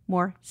is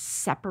more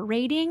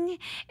separating,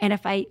 and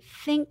if I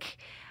think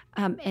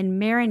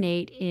and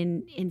marinate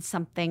in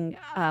something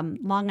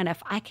long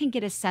enough, I can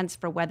get a sense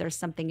for whether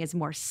something is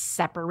more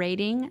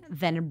separating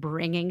than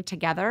bringing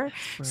together.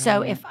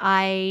 So if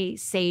I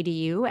say to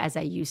you, as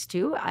I used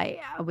to, I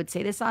would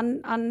say this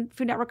on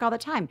Food Network all the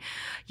time,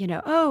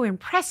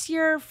 impress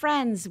your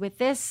friends with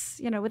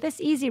this, with this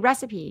easy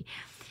recipe.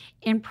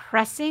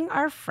 Impressing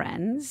our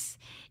friends,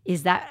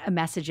 is that a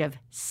message of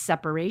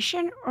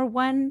separation or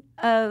one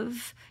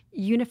of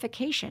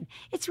unification?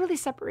 It's really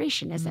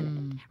separation,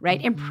 isn't it? Right?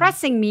 Mm-hmm.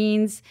 Impressing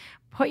means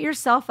put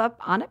yourself up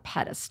on a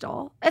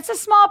pedestal. It's a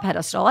small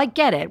pedestal. I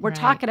get it. We're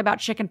talking about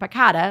chicken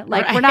piccata.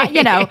 We're not,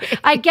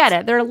 I get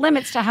it. There are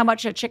limits to how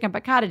much a chicken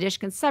piccata dish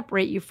can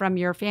separate you from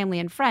your family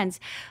and friends.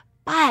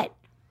 But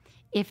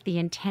if the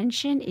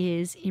intention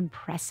is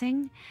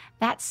impressing,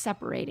 that's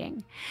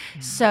separating.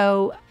 Yeah.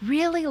 So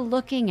really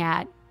looking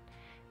at,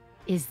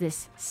 is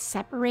this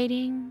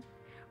separating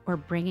or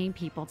bringing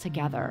people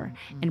together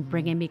and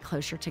bringing me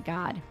closer to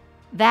God?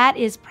 That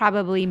is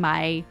probably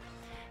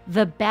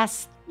the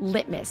best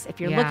litmus. If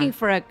you're looking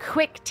for a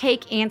quick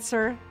take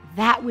answer,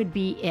 that would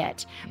be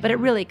it. Yeah. But it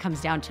really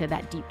comes down to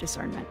that deep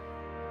discernment.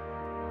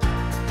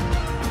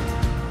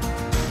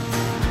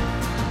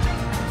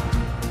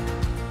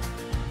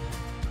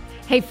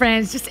 Hey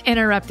friends, just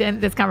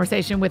interrupting this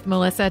conversation with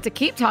Melissa to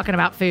keep talking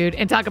about food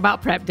and talk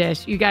about Prep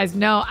Dish. You guys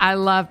know I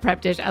love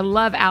Prep Dish. I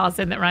love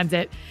Allison that runs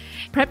it.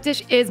 Prep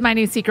Dish is my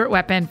new secret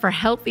weapon for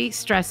healthy,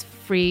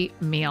 stress-free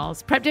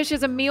meals. Prep Dish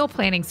is a meal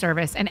planning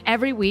service, and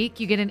every week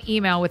you get an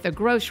email with a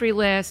grocery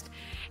list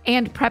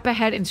and prep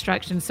ahead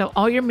instructions so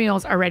all your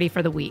meals are ready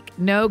for the week.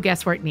 No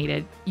guesswork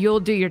needed.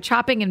 You'll do your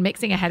chopping and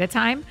mixing ahead of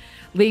time,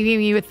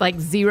 leaving you with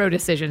 0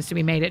 decisions to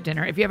be made at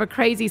dinner. If you have a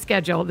crazy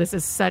schedule, this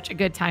is such a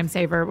good time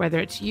saver, whether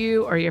it's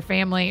you or your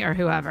family or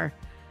whoever.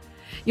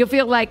 You'll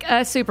feel like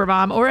a super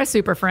mom or a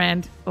super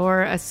friend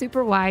or a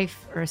super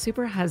wife or a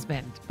super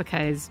husband,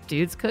 because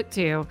dudes cook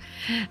too.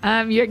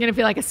 You're going to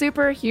feel like a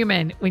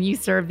superhuman when you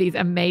serve these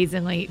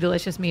amazingly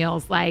delicious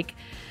meals like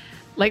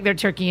their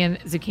turkey and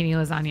zucchini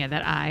lasagna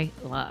that I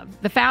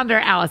love. The founder,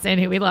 Allison,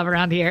 who we love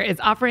around here, is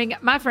offering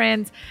my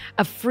friends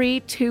a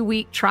free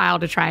 2-week trial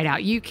to try it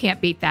out. You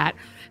can't beat that.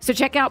 So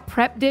check out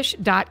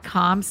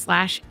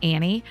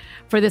prepdish.com/Annie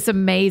for this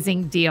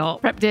amazing deal.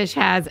 Prep Dish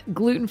has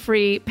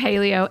gluten-free,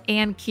 paleo,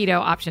 and keto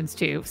options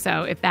too.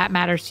 So if that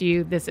matters to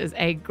you, this is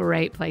a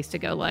great place to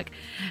go look.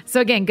 So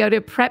again, go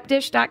to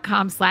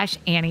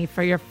prepdish.com/Annie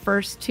for your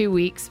first 2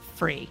 weeks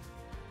free.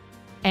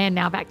 And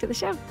now back to the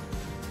show.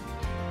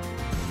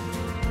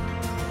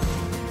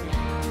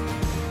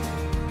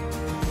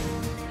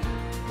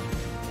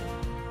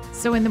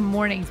 So in the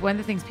mornings, one of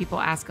the things people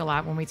ask a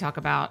lot when we talk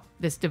about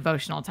this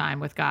devotional time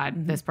with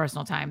God, this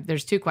personal time,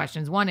 there's 2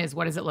 questions. One is,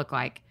 what does it look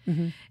like?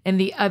 And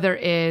the other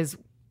is,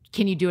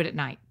 can you do it at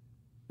night?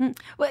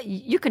 Well,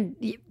 you can.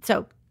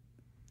 So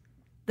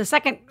the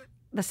second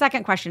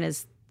question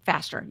is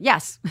faster.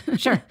 Yes,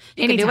 sure.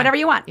 You can do whatever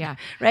you want. Yeah,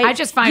 right. I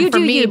just find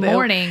for me,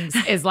 mornings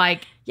is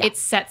it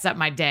sets up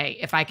my day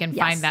if I can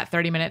find that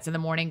 30 minutes in the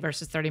morning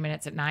versus 30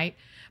 minutes at night.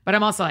 But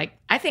I'm also I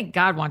think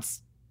God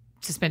wants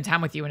to spend time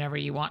with you whenever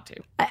you want to.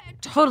 I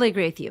totally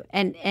agree with you.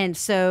 And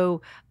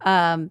so,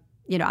 I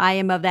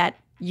am of that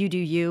you do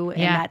you,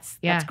 and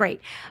that's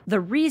great. The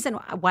reason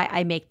why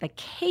I make the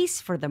case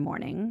for the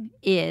morning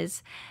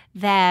is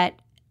that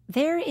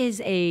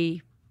there's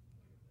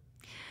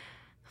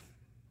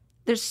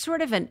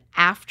sort of an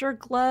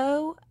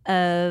afterglow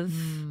of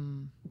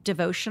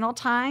devotional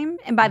time.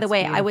 And by the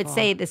way, beautiful. I would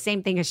say the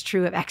same thing is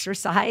true of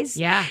exercise.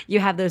 Yeah.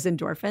 You have those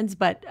endorphins,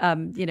 but,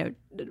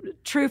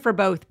 true for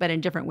both, but in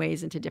different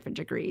ways and to different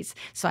degrees.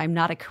 So I'm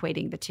not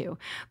equating the two.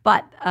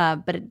 But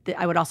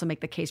I would also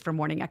make the case for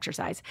morning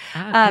exercise.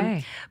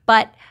 Okay.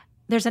 But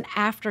there's an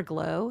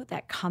afterglow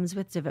that comes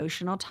with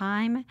devotional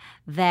time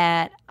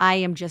that I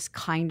am just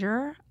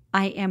kinder.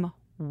 I am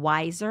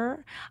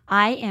wiser.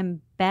 I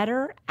am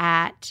better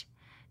at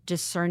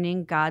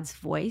discerning God's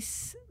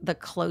voice the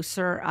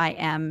closer I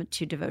am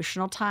to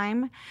devotional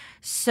time.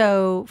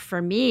 So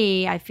for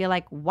me, I feel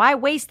like, why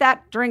waste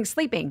that during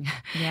sleeping?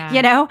 Yeah.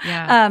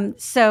 Yeah.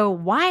 So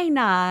why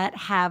not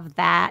have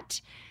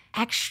that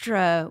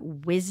extra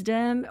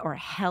wisdom or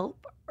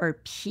help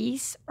or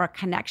peace or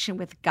connection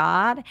with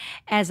God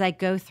as I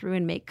go through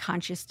and make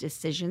conscious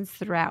decisions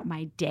throughout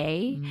my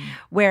day?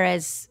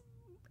 Whereas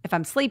if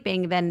I'm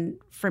sleeping, then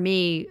for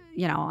me,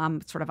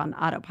 I'm sort of on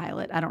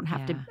autopilot. I don't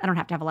have to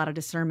have a lot of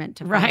discernment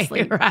to fall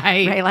asleep.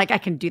 Right. Like I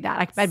can do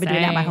that. I've been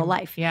doing that my whole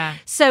life. Yeah.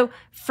 So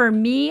for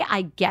me,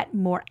 I get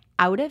more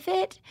out of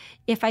it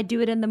if I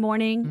do it in the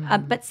morning.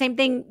 But same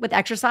thing with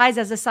exercise.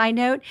 As a side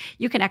note,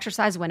 you can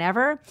exercise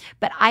whenever,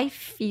 but I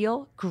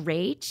feel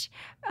great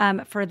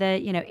for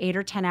the 8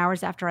 or 10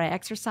 hours after I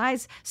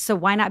exercise. So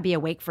why not be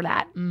awake for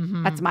that?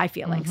 That's my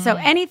feeling. So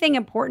anything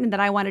important that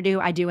I want to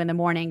do, I do in the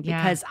morning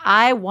because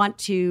I want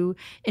to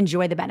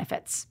enjoy the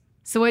benefits.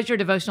 So what does your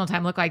devotional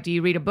time look like? Do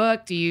you read a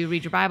book? Do you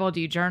read your Bible? Do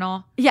you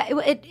journal? Yeah,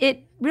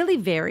 it really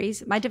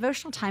varies. My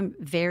devotional time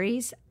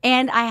varies,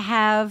 and I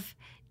have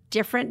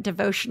different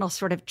devotional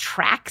sort of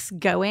tracks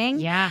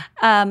going. Yeah.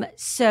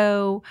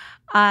 So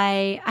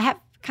I have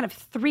kind of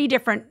three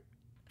different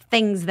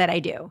things that I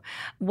do.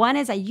 One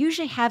is I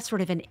usually have sort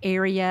of an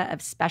area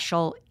of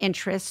special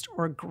interest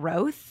or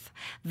growth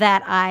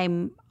that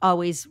I'm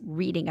always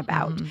reading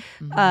about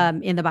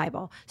in the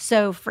Bible.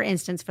 So, for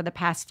instance, for the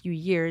past few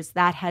years,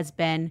 that has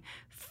been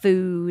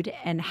food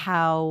and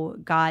how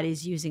God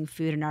is using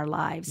food in our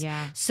lives.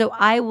 Yeah. So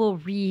I will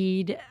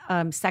read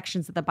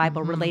sections of the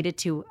Bible related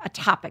to a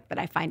topic that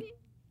I find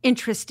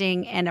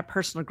interesting and a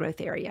personal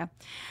growth area.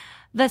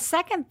 The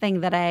second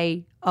thing that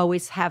I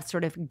always have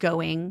sort of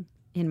going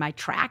in my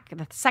track,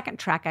 the second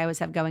track I always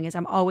have going is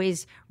I'm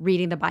always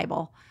reading the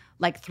Bible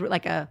through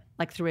a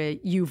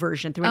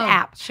YouVersion, through an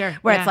app. Sure.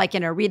 Where it's like,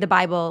 read the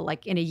Bible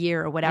like in a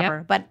year or whatever.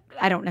 Yep. But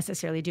I don't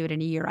necessarily do it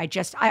in a year.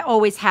 I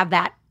always have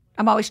that.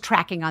 I'm always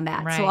tracking on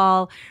that. Right. So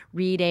I'll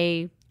read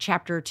a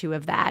chapter or two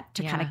of that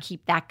to kind of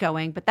keep that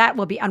going. But that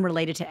will be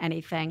unrelated to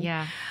anything.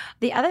 Yeah.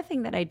 The other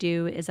thing that I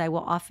do is I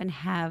will often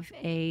have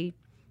a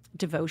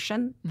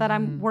devotion that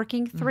I'm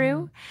working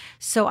through.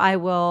 So I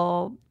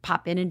will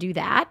pop in and do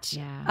that.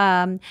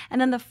 Yeah.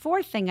 And then the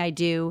fourth thing I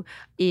do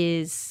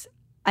is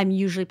I'm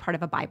usually part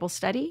of a Bible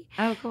study.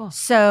 Oh, cool.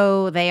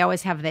 So they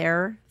always have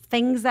their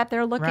things that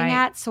they're looking Right.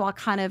 at. So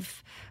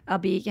I'll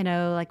be,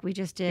 like we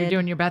just did. You're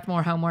doing your Beth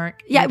Moore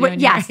homework. Yeah, You're doing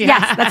yes,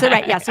 that's it,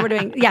 right. Yeah, so we're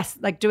doing,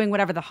 doing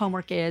whatever the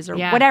homework is or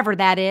whatever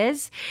that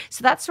is.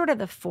 So that's sort of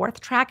the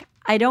fourth track.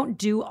 I don't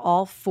do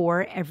all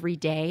four every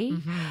day.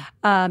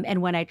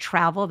 And when I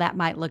travel, that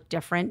might look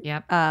different.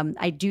 Yep.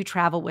 I do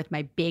travel with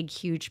my big,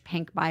 huge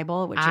pink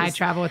Bible, which I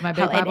travel with my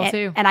big Bible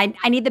too. And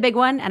I need the big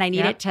one, and I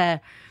need it to,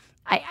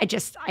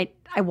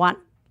 I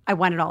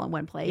want it all in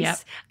one place. Yep.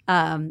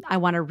 I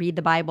want to read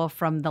the Bible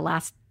from the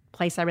last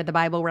place I read the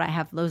Bible where I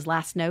have those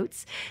last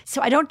notes. So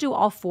I don't do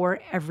all four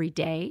every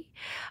day.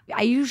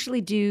 I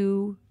usually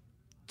do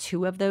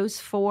 2 of those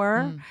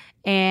 4,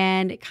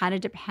 and it kind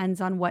of depends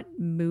on what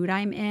mood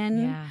I'm in.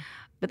 Yeah.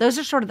 But those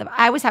are sort of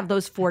I always have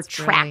those 4 That's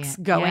tracks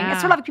brilliant. going. Yeah.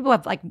 It's sort of like people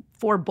have like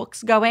 4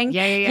 books going,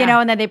 Yeah.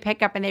 and then they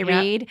pick up and they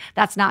read.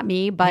 That's not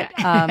me, but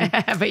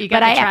but you got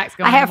the tracks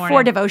going. I have in the 4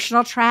 morning.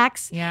 devotional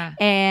tracks. Yeah.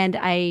 And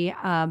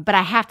but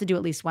I have to do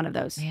at least one of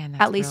those. Man,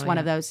 that's at least one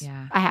of brilliant. those.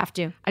 Yeah. I have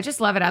to. I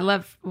just love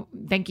it.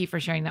 Thank you for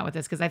sharing that with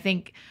us, because I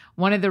think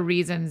one of the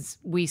reasons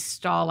we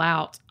stall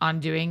out on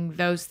doing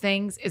those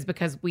things is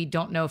because we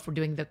don't know if we're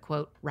doing the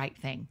quote right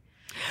thing.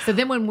 So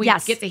then when we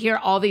get to hear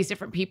all these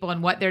different people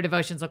and what their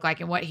devotions look like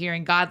and what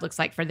hearing God looks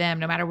like for them,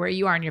 no matter where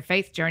you are in your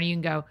faith journey, you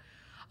can go,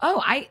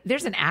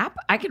 there's an app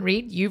I can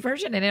read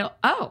YouVersion and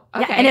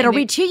okay. And it'll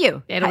read to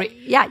you. It'll read.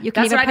 You can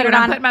That's even what I put do it when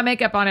on. I'm putting my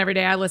makeup on every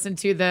day. I listen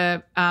to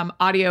the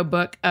audio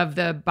book of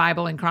the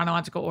Bible in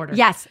chronological order.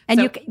 Yes. And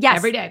so yes.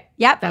 every day.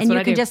 Yep. That's and what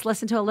you I can do. just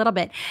listen to a little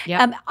bit.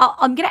 Yep.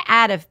 I'm going to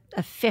add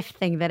a fifth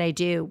thing that I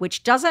do,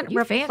 which doesn't You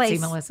replace. fancy,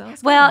 Melissa.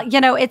 Let's Well,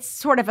 go. it's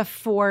sort of a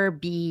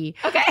 4B.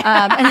 Okay.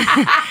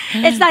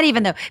 It's not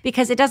even though,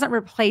 because it doesn't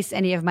replace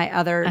any of my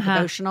other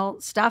devotional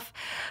stuff.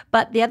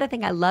 But the other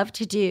thing I love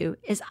to do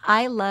is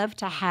I love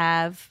to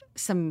have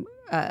some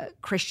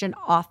Christian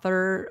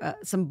author,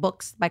 some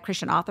books by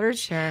Christian authors.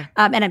 Sure.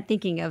 And I'm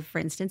thinking of, for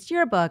instance,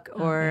 your book,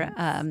 or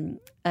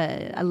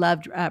I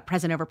loved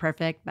Present Over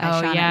Perfect by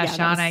Shauna.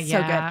 Shauna. That was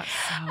so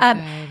good. So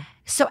good.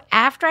 So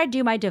after I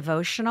do my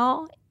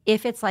devotional,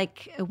 if it's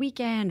like a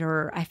weekend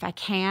or if I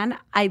can,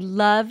 I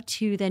love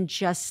to then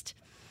just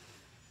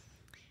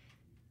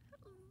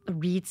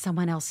read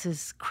someone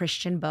else's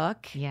Christian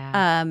book.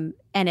 Yeah.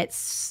 And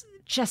it's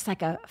just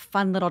like a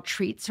fun little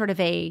treat, sort of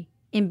a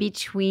in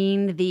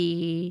between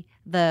the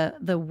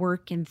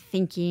work and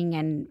thinking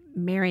and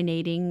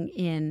marinating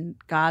in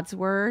God's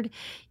word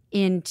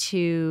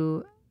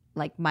into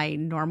like my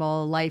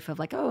normal life of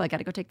like, I got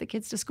to go take the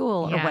kids to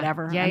school or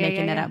whatever. I'm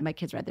making that up. My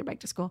kids ride their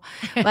bike to school,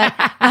 but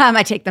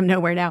I take them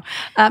nowhere now.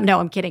 No,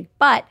 I'm kidding.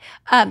 But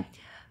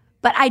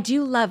I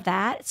do love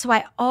that. So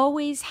I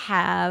always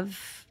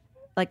have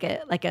like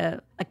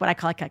what I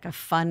call like a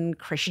fun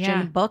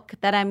Christian book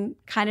that I'm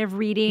kind of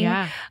reading.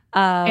 Yeah.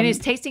 And is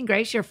Tasting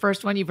Grace your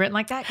first one you've written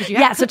like that? 'Cause you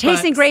have Yeah. So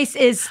Tasting cookbooks. Grace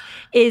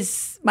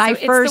is my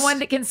So first, it's the one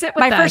that can sit with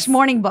my us. first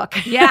morning book.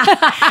 Yeah.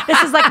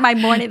 This is like my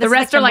morning. The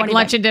rest are like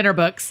lunch and dinner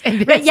books.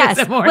 And this Yes.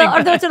 is the morning Well,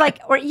 or those book. are like,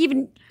 or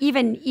even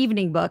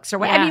evening books or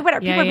what. I Yeah. mean,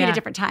 whatever. Yeah, People read yeah. at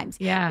different times.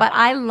 Yeah. But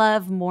I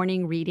love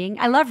morning reading.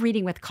 I love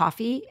reading with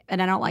coffee,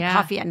 and I don't like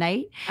coffee at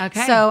night.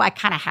 Okay. So I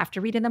kind of have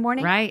to read in the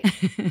morning. Right.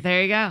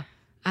 There you go.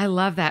 I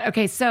love that.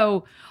 Okay.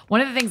 So one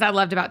of the things I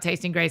loved about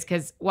Tasting Grace,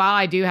 because while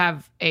I do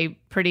have a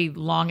pretty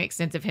long,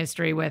 extensive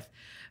history with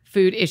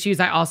food issues,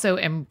 I also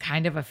am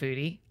kind of a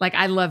foodie. Like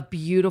I love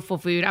beautiful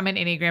food. I'm an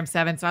Enneagram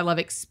 7, so I love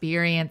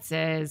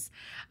experiences.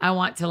 I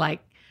want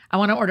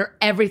to order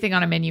everything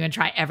on a menu and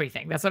try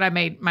everything. That's what I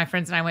made. My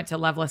friends and I went to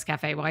Loveless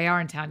Cafe. While you are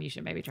in town, you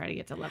should maybe try to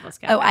get to Loveless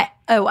Cafe.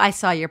 I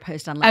saw your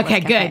post on Loveless Okay,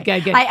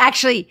 Cafe.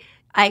 good.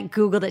 I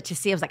Googled it to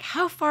see. I was like,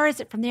 how far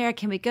is it from there?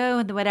 Can we go?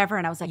 And whatever.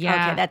 And I was like,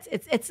 Yeah. okay,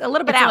 it's a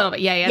little bit It's out. a little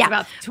bit. Yeah. It's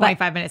about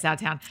 25 minutes out of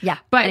town. Yeah.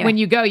 But Anyway. when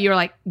you go, you're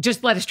like,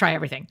 just let us try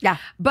everything. Yeah.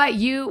 But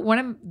one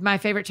of my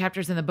favorite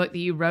chapters in the book that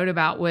you wrote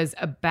about was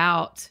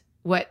about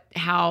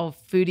how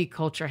foodie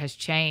culture has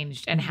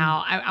changed and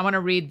how I want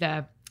to read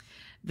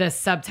the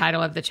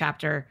subtitle of the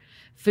chapter,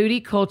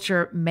 Foodie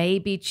Culture May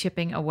Be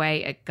Chipping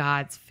Away at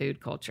God's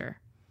Food Culture.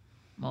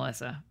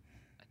 Melissa,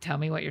 tell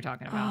me what you're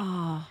talking about.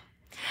 Oh.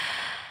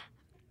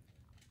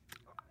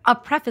 I'll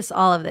preface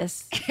all of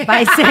this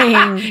by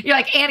saying... You're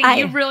like, Annie,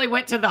 you really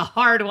went to the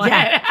hard one.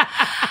 Yeah.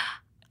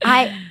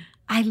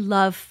 I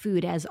love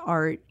food as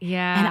art.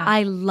 Yeah. And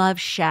I love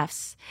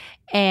chefs.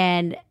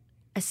 And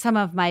some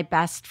of my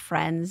best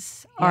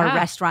friends are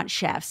restaurant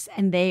chefs,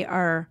 and they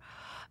are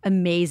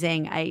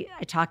amazing. I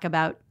talk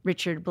about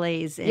Richard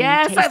Blais in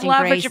Tasting I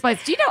love Grace. Richard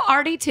Blais. Do you know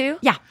Artie too?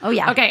 Yeah. Oh,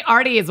 yeah. Okay,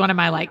 Artie is one of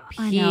my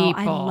people. I know.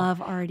 I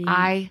love Artie.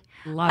 I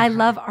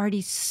love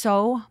Artie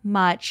so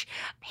much.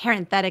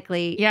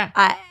 Parenthetically,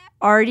 yeah.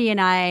 Artie and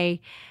I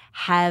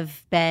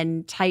have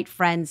been tight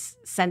friends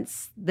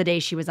since the day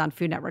she was on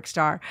Food Network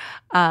Star.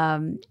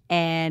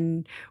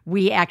 And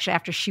we actually,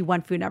 after she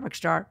won Food Network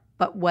Star,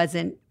 but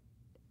wasn't,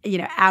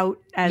 out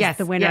as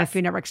the winner of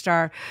Food Network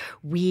Star,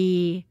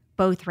 we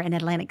both were in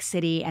Atlantic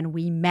City and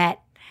we met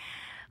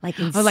like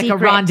in secret. Like a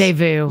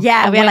rendezvous.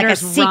 Yeah, we had like a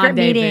secret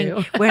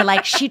meeting where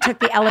like she took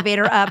the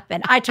elevator up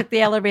and I took the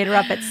elevator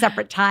up at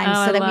separate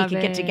times so that we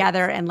could get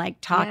together and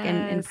like talk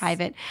in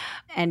private.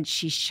 And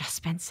she's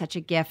just been such a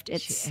gift.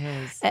 She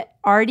is.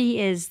 Artie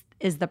is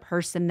the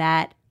person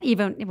that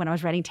even when I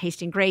was writing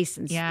Tasting Grace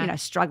and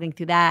struggling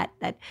through that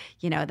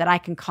I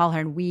can call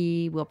her and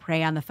we will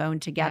pray on the phone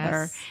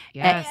together.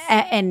 Yes.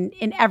 And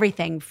in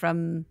everything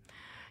from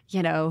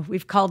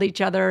we've called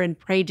each other and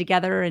prayed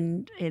together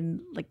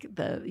in like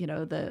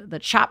the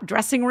shop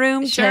dressing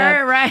room.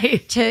 Sure,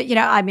 right. To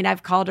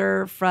I've called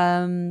her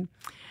from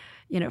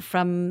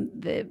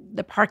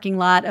the parking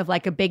lot of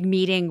like a big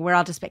meeting where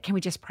I'll just can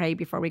we just pray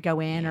before we go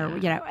in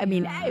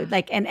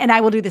and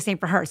I will do the same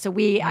for her. So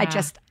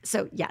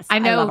yes, I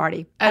love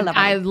Artie.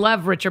 I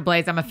love Richard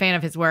Blais. I'm a fan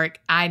of his work.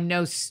 I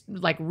know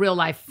like real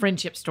life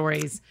friendship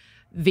stories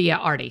via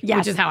Artie,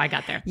 which is how I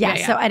got there.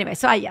 Yeah. So anyway,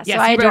 so I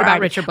adore about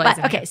Richard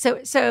Blais. Okay.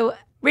 So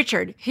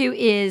Richard, who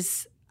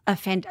is a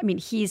fan,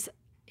 he's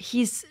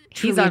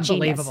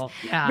unbelievable.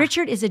 Yeah.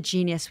 Richard is a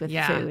genius with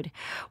food,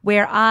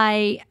 where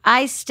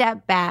I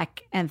step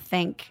back and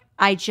think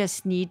I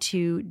just need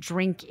to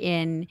drink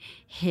in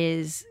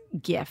his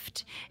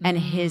gift and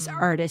his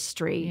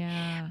artistry.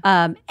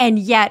 Yeah. And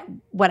yet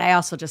what I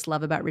also just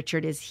love about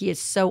Richard is he is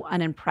so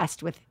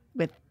unimpressed with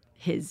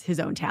his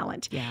own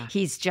talent. Yeah.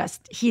 He's down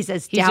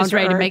just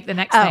ready to make the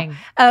next thing.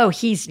 Oh,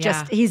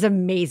 he's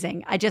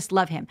amazing. I just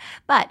love him.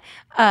 But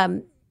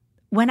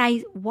when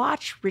I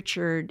watch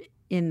Richard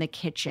in the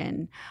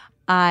kitchen,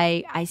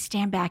 I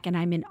stand back and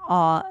I'm in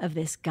awe of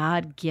this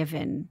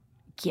God-given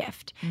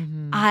gift.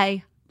 Mm-hmm.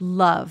 I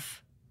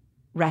love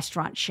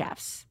restaurant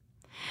chefs.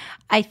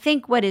 I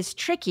think what is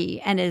tricky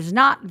and is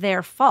not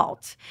their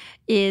fault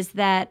is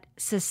that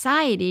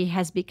society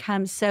has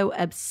become so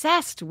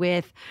obsessed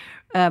with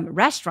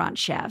restaurant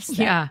chefs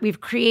that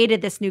we've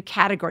created this new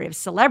category of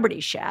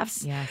celebrity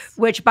chefs,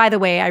 which, by the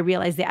way, I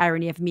realize the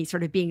irony of me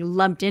sort of being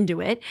lumped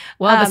into it.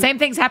 Well, the same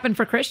things happen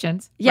for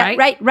Christians. Yeah,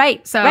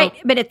 right. So right.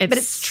 But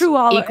it's true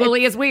all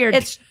equally as weird.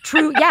 It's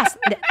true. Yes,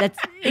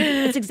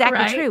 it's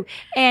exactly true.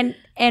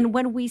 And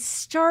when we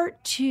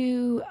start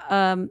to,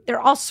 there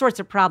are all sorts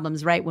of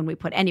problems, right? When we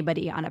put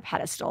anybody on a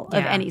pedestal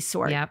of any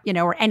sort,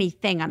 or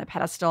anything on a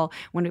pedestal,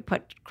 when we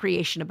put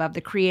creation above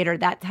the creator,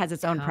 that has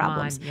its own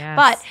problems.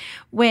 But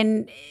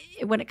when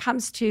it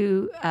comes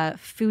to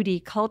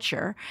foodie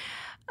culture,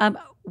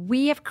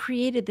 we have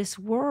created this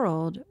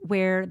world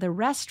where the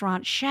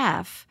restaurant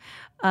chef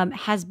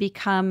has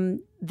become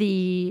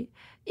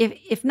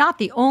if not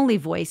the only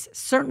voice,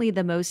 certainly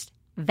the most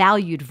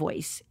valued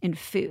voice in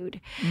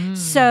food.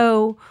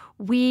 So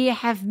we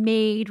have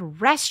made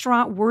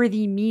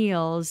restaurant-worthy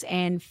meals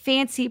and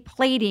fancy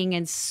plating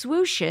and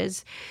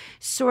swooshes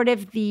sort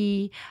of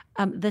the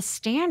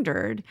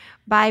standard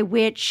by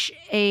which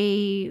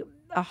a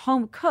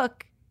home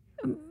cook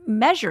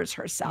measures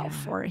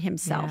herself or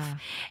himself.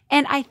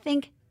 And I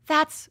think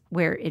that's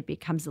where it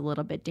becomes a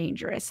little bit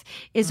dangerous,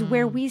 is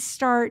where we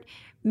start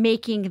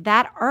making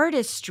that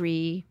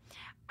artistry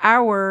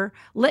our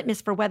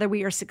litmus for whether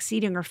we are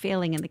succeeding or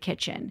failing in the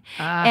kitchen.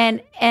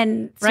 And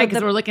so right,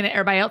 because we're looking at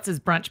everybody else's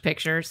brunch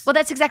pictures. Well,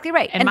 that's exactly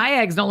right. And my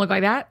eggs don't look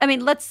like that. I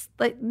mean, let's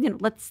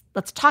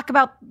talk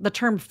about the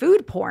term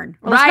food porn.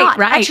 Well, right.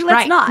 Actually,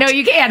 let's not. No,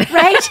 you can.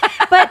 Right?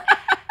 But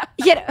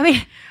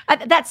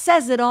that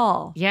says it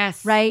all.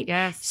 Yes. Right?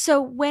 Yes.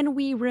 So when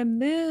we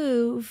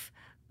remove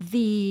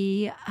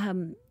the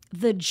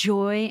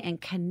joy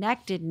and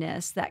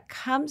connectedness that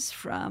comes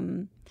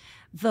from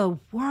the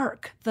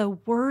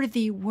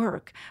worthy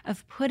work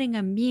of putting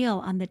a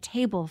meal on the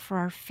table for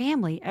our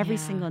family every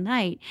single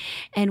night.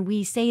 And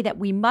we say that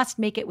we must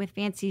make it with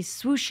fancy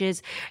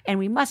swooshes and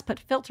we must put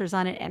filters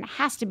on it and it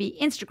has to be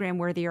Instagram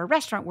worthy or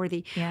restaurant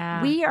worthy.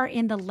 Yeah. We are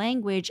in the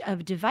language of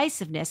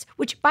divisiveness,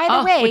 which by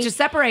the way, which is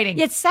separating.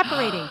 It's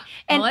separating.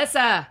 And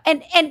Melissa.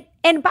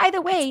 And by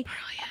the way,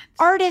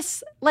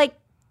 artists like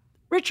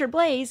Richard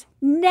Blais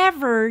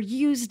never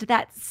used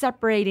that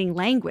separating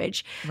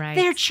language. Right.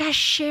 They're just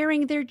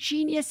sharing their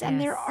genius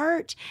and their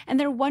art and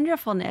their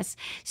wonderfulness.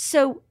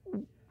 So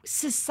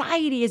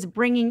society is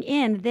bringing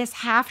in this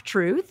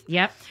half-truth,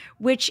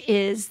 which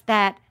is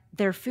that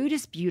their food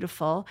is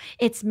beautiful.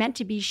 It's meant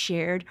to be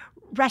shared.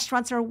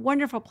 Restaurants are a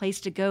wonderful place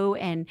to go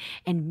and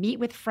meet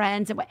with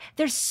friends. And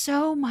there's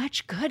so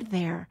much good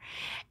there.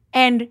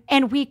 And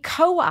we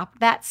co-opt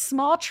that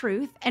small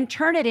truth and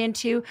turn it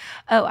into,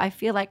 oh, I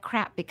feel like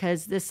crap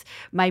because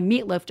my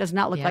meatloaf does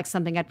not look like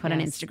something I'd put on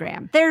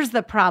Instagram. There's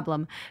the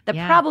problem. The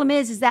problem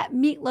is that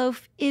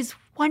meatloaf is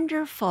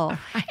wonderful.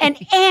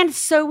 Right. And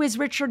so is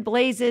Richard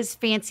Blaze's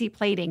fancy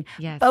plating.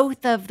 Yes.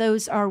 Both of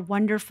those are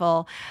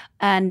wonderful.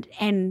 And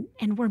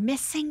we're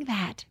missing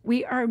that.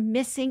 We are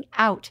missing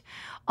out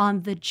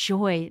on the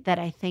joy that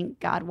I think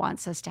God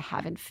wants us to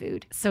have in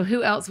food. So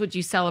who else would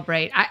you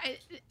celebrate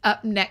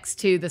up next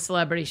to the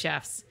celebrity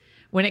chefs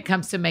when it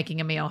comes to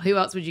making a meal? Who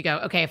else would you go,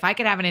 okay, if I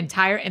could have an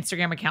entire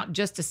Instagram account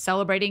just to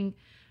celebrating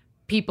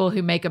people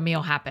who make a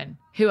meal happen,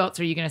 who else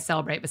are you going to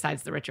celebrate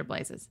besides the Richard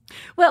Blazes?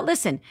 Well,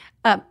 listen,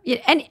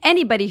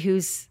 anybody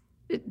who's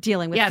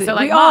dealing with food. So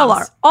like we all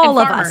are. All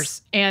of farmers,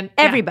 us. And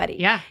everybody.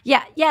 Yeah.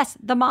 Yes.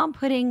 The mom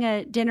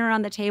putting dinner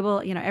on the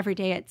table, every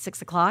day at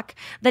 6:00.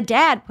 The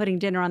dad putting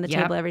dinner on the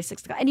table every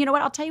 6:00. And you know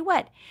what? I'll tell you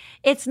what.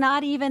 It's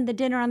not even the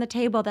dinner on the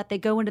table that they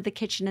go into the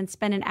kitchen and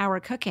spend an hour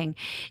cooking.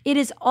 It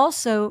is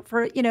also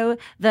for,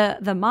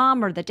 the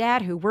mom or the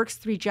dad who works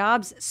 3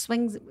 jobs,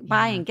 swings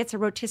by and gets a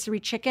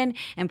rotisserie chicken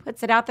and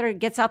puts it out there,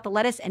 gets out the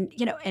lettuce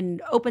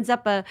and opens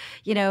up a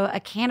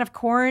can of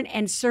corn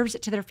and serves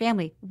it to their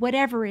family,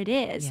 whatever it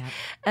is.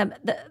 Yeah.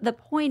 The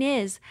point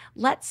is,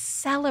 let's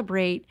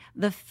celebrate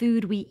the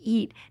food we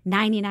eat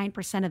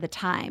 99% of the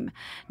time,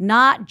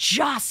 not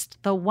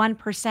just the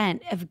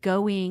 1% of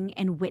going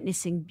and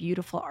witnessing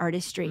beautiful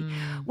artistry,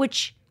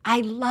 which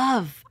I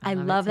love. I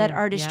love that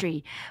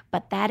artistry,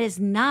 but that is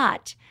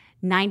not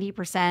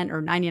 90%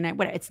 or 99%,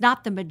 whatever. It's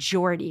not the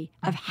majority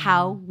of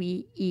how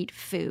we eat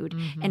food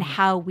and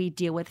how we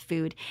deal with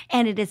food.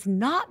 And it is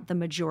not the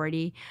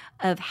majority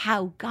of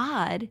how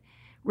God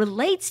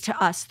relates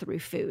to us through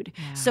food.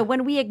 Yeah. So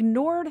when we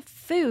ignore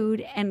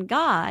food and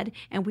God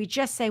and we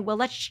just say, well,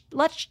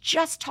 let's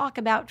just talk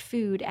about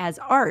food as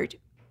art,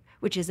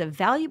 which is a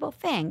valuable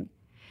thing,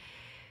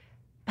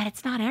 but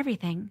it's not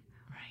everything.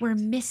 Right. We're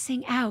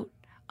missing out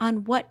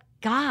on what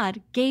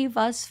God gave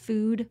us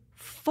food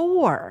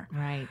for,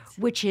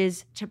 which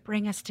is to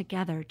bring us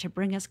together, to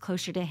bring us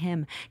closer to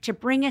Him, to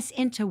bring us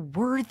into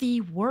worthy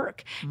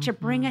work, to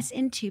bring us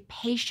into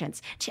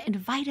patience, to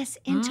invite us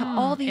into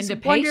all these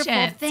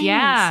wonderful things.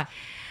 Yeah.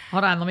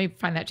 Hold on, let me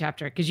find that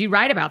chapter because you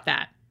write about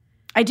that.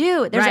 I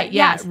do.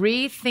 Yes.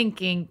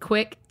 Rethinking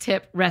quick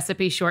tip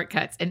recipe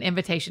shortcuts, an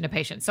invitation to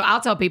patience. So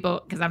I'll tell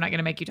people, because I'm not going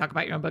to make you talk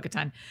about your own book a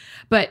ton,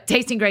 but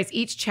Tasting Grace,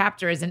 each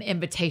chapter is an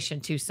invitation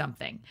to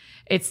something.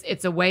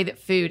 It's a way that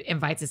food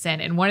invites us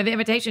in. And one of the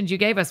invitations you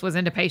gave us was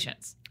into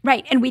patience.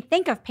 Right. And we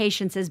think of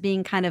patience as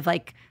being kind of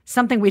like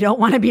something we don't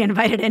want to be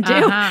invited into.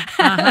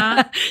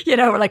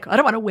 We're like, I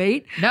don't want to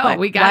wait. No, why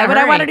would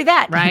I want to do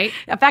that? Right.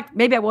 In fact,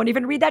 maybe I won't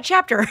even read that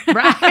chapter.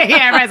 Right. Yeah,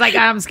 everybody's like,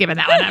 I'm skipping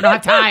that one. I don't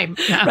have time.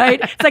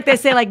 Right. It's like they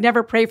say, like,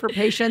 never pray for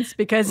patience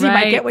because you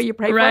might get what you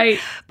pray for.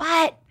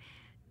 But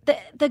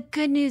the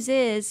good news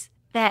is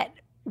that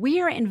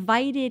we are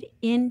invited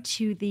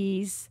into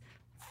these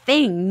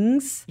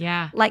things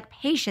like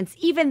patience,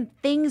 even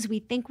things we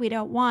think we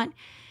don't want,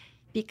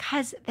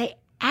 because they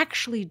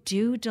actually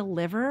do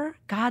deliver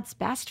God's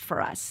best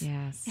for us.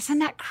 Yes. Isn't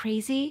that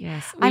crazy?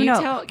 Yes. Can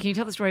you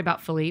tell the story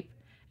about Philippe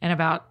and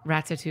about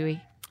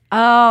Ratatouille?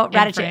 Oh,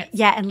 Ratatouille.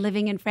 Yeah, and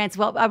living in France.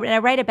 Well, I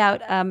write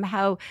about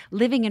how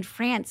living in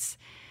France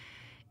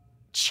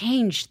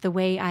changed the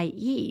way I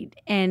eat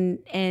and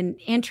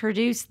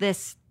introduced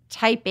this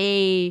type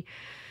A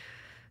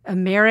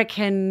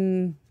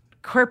American,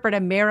 corporate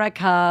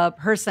America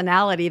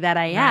personality that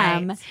I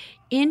am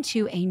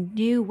into a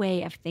new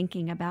way of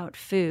thinking about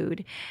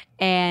food.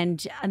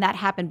 And that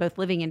happened both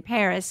living in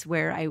Paris,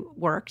 where I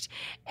worked,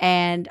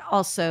 and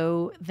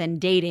also then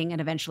dating and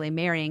eventually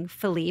marrying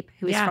Philippe,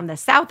 who is from the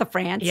south of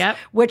France,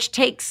 which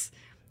takes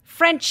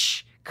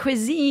French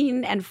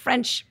cuisine and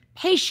French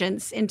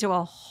patience into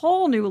a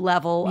whole new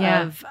level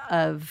of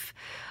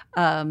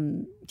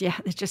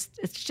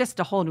it's just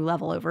a whole new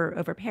level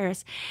over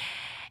Paris.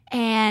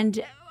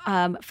 And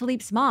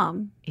Philippe's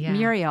mom,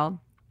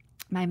 Muriel,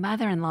 my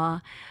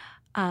mother-in-law,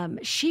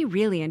 she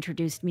really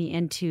introduced me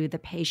into the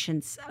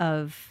patience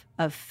of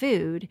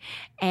food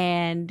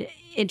and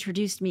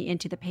introduced me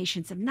into the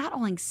patience of not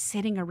only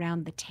sitting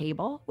around the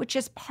table, which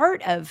is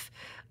part of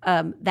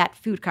that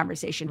food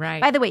conversation. Right.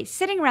 By the way,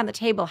 sitting around the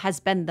table has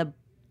been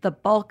the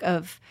bulk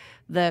of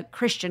the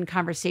Christian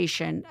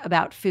conversation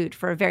about food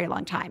for a very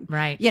long time.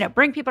 Right.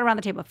 Bring people around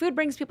the table. Food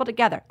brings people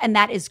together. And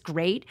that is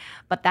great,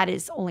 but that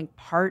is only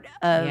part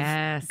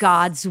of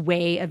God's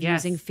way of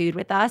using food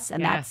with us.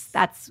 And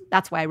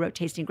that's why I wrote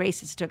Tasting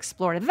Grace, is to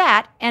explore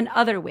that and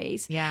other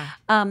ways. Yeah.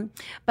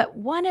 But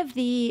one of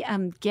the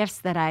gifts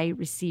that I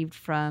received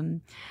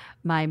from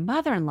my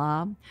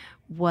mother-in-law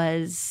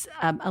was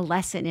a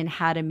lesson in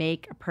how to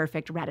make a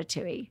perfect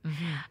ratatouille.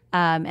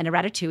 And a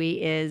ratatouille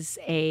is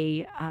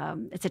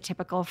it's a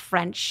typical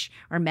French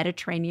or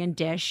Mediterranean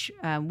dish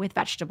with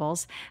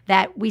vegetables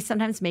that we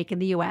sometimes make in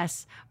the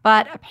U.S.,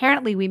 but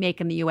apparently we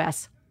make in the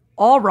U.S.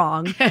 all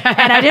wrong,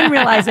 and I didn't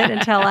realize it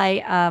until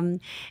I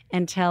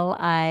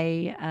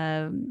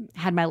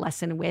had my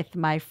lesson with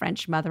my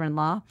French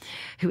mother-in-law,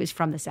 who is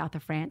from the south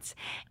of France,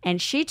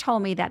 and she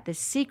told me that the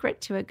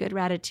secret to a good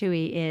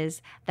ratatouille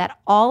is that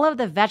all of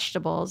the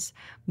vegetables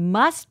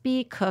must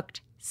be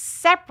cooked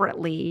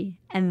separately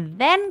and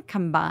then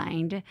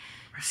combined,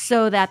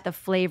 so that the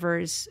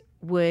flavors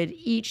would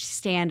each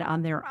stand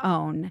on their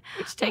own.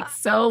 Which takes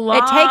so long.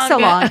 It takes so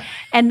long,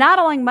 and not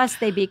only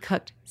must they be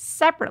cooked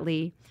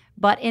separately,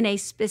 but in a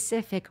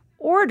specific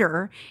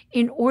order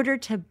in order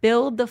to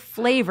build the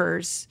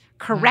flavors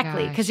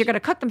correctly, because you're going to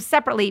cook them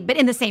separately, but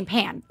in the same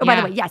pan. Oh, by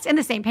the way, yes, in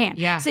the same pan.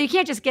 Yeah. So you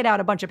can't just get out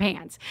a bunch of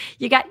pans.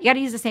 You got to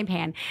use the same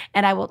pan,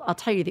 and I'll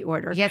tell you the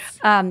order. Yes.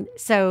 And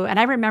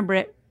I remember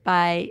it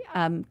by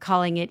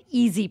calling it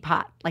easy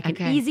pot, like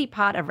an easy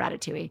pot of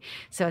ratatouille.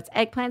 So it's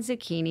eggplant,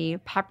 zucchini,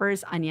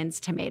 peppers,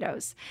 onions,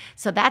 tomatoes.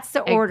 So that's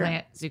the order.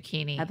 Eggplant,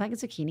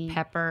 zucchini,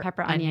 pepper,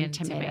 onion,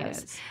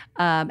 tomatoes.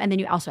 And then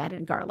you also add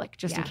in garlic,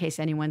 just in case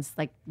anyone's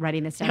like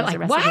writing this down as a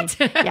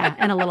recipe. What? Yeah,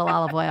 and a little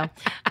olive oil.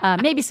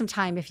 Maybe some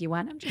thyme if you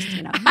want. I'm just,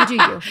 you do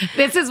you.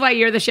 This is why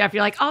you're the chef.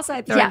 You're like, also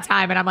I throw in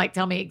thyme, and I'm like,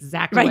 tell me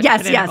exactly what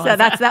Yes.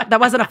 That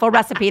wasn't a full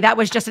recipe. That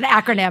was just an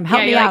acronym.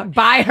 Help me out. Like,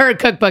 buy her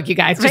cookbook, you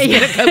guys. Just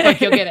get a cookbook,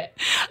 you'll get it.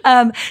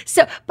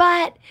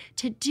 But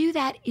to do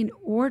that in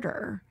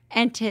order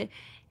and to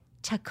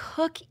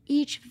cook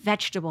each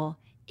vegetable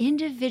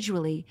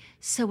individually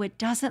so it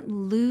doesn't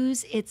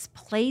lose its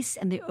place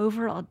in the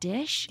overall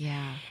dish.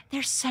 Yeah.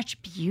 There's such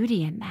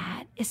beauty in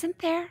that, isn't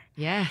there?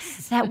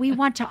 Yes. That we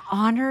want to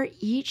honor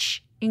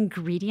each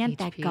ingredient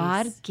that piece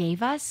God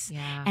gave us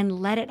and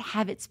let it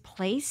have its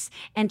place,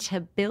 and to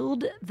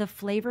build the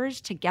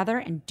flavors together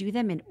and do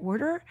them in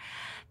order.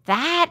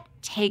 That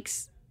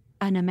takes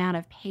an amount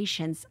of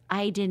patience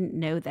I didn't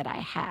know that I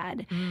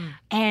had.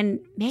 And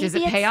maybe does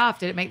it pay off?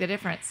 Did it make the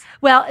difference?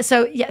 Well,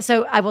 so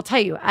I will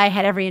tell you, I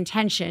had every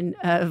intention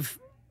of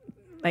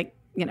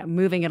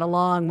moving it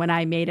along when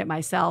I made it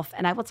myself.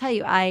 And I will tell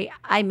you,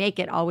 I make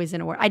it always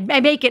in order. I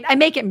make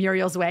it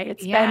Muriel's way.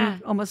 It's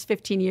been almost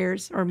 15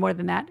 years or more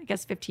than that. I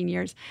guess 15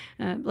 years,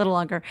 a little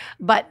longer.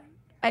 But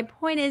my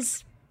point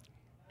is,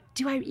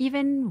 do I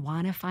even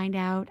want to find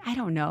out? I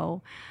don't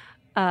know.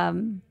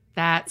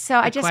 That's so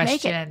I just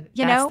question. Make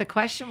it. That's the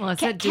question,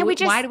 Melissa.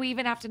 Why do we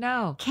even have to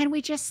know? Can we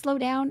just slow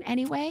down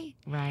anyway?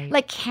 Right.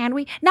 Like, can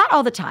we? Not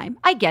all the time.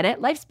 I get it.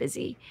 Life's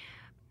busy.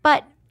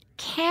 But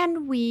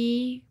can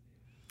we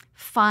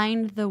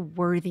find the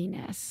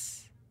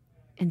worthiness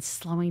in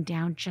slowing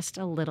down just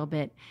a little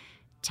bit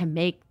to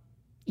make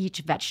each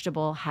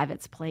vegetable have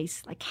its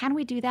place? Like, can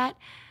we do that?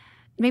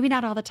 Maybe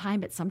not all the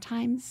time, but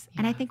sometimes.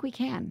 And I think we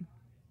can.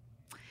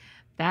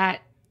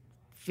 That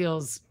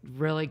feels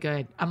really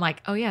good. I'm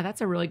like, oh yeah,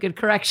 that's a really good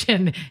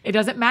correction. It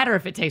doesn't matter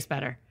if it tastes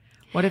better.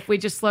 What if we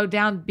just slow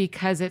down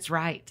because it's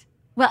right?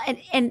 Well,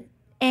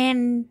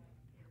 and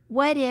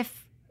what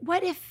if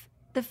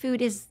the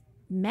food is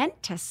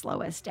meant to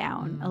slow us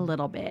down a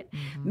little bit?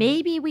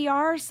 Maybe we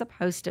are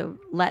supposed to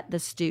let the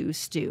stew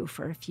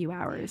for a few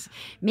hours.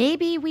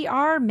 Maybe we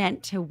are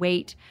meant to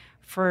wait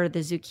for the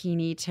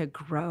zucchini to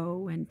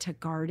grow and to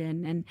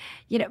garden. And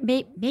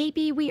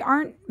maybe we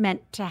aren't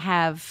meant to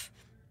have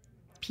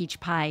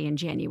peach pie in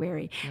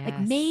January. Yes. Like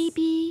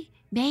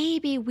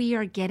maybe we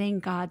are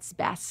getting God's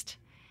best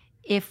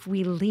if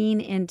we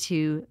lean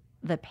into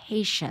the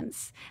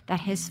patience that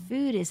his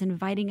food is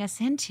inviting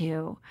us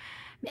into.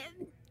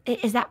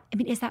 Is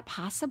that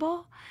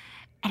possible?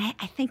 And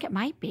I think it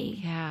might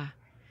be. Yeah.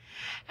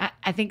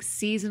 I think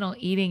seasonal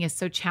eating is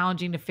so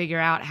challenging to figure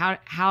out.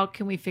 How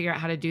can we figure out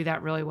how to do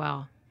that really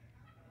well?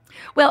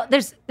 Well,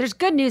 there's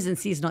good news in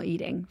seasonal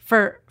eating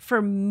for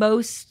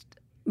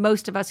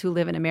most of us who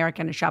live in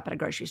America and shop at a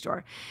grocery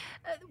store.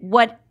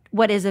 What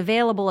is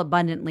available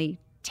abundantly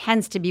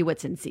tends to be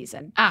what's in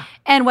season.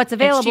 And what's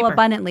available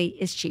abundantly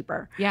is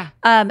cheaper. Yeah.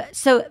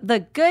 So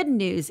the good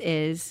news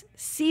is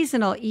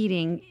seasonal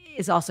eating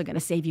is also going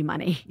to save you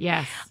money.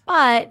 Yes.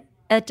 But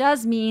it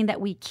does mean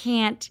that we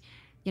can't,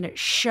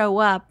 show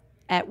up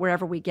at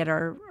wherever we get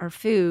our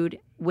food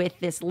with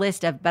this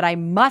list of, but I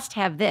must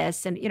have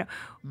this. And,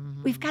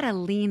 we've got to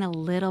lean a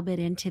little bit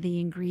into the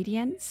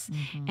ingredients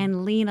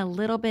and lean a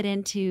little bit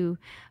into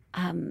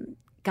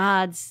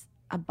God's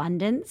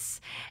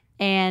abundance.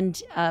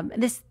 And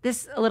this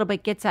a little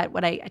bit gets at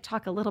what I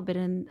talk a little bit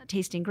in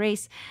Tasting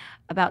Grace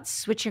about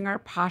switching our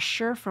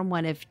posture from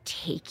one of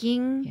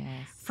taking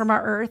from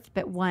our earth,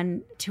 but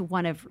one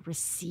of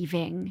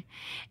receiving.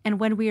 And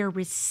when we are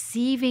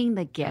receiving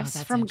the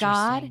gifts from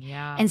God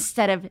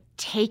instead of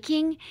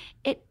taking,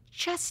 it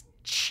just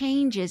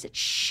changes. It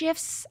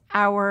shifts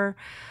our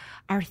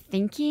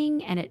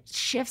thinking, and it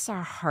shifts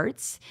our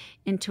hearts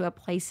into a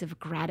place of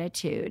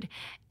gratitude.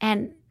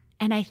 And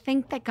I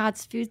think that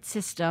God's food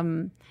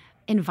system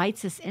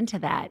invites us into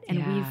that.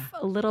 And we've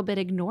a little bit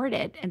ignored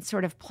it and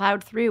sort of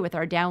plowed through with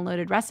our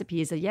downloaded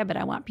recipes of, but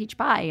I want peach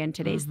pie and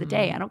today's the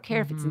day. I don't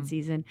care if it's in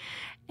season.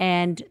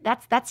 And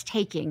that's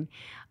taking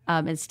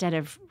instead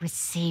of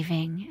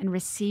receiving. And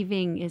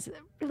receiving is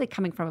really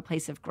coming from a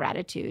place of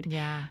gratitude,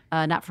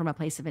 not from a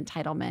place of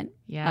entitlement.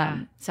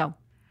 So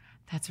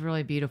that's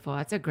really beautiful.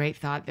 That's a great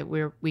thought that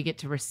we get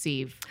to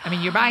receive. I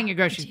mean, you're buying your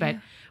groceries, but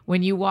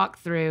when you walk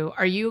through,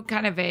 are you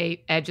kind of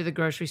a edge of the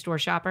grocery store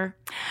shopper?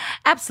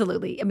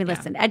 Absolutely. I mean,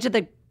 listen, edge of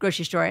the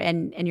grocery store,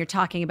 and you're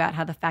talking about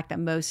how the fact that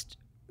most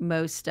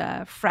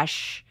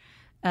fresh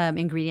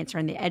ingredients are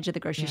in the edge of the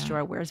grocery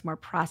store, whereas more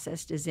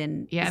processed is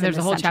in and there's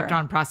a whole chapter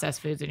on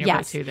processed foods in your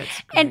book too.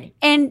 That's great.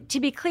 And to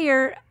be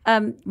clear,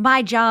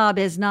 my job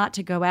is not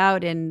to go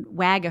out and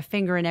wag a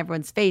finger in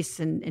everyone's face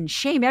and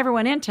shame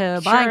everyone into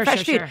buying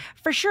fresh food.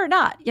 For sure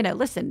not.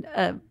 Listen,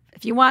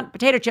 if you want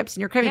potato chips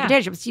and you're craving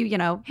potato chips,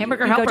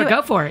 Hamburger Helper,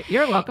 go for it.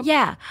 You're welcome.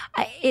 Yeah,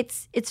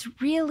 it's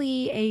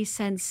really a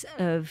sense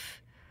of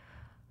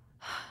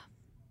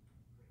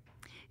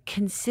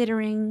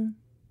considering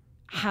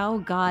how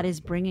God is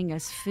bringing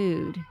us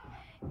food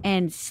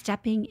and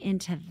stepping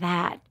into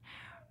that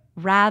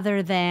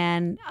rather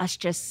than us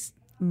just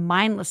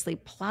mindlessly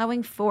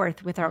plowing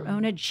forth with our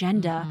own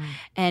agenda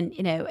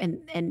and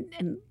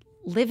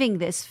living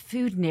this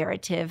food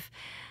narrative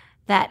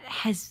that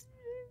has,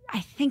 I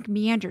think,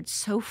 meandered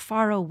so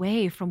far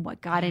away from what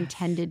God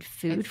intended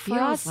food for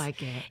us.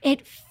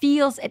 It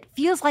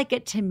feels like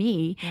it to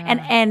me.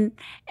 And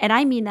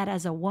I mean that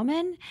as a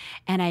woman,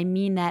 and I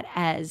mean that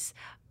as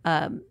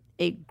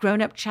a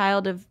grown-up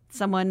child of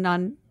someone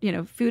on,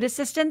 food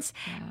assistance,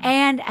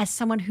 and as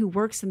someone who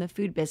works in the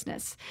food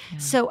business.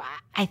 So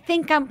I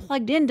think I'm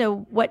plugged into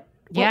what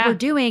we're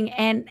doing,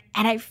 and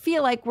I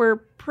feel like we're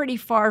pretty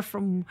far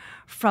from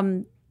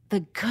the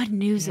good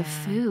news of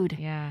food.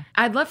 Yeah.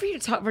 I'd love for you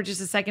to talk for just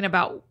a second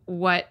about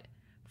what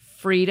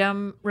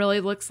freedom really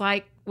looks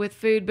like with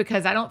food,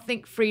 because I don't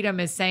think freedom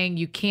is saying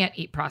you can't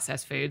eat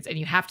processed foods and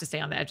you have to stay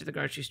on the edge of the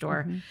grocery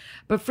store.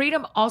 But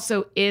freedom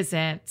also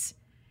isn't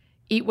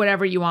eat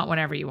whatever you want,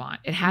 whenever you want.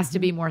 It has to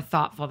be more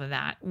thoughtful than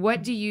that.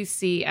 What do you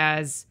see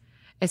as,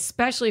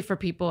 especially for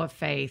people of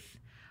faith,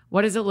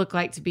 what does it look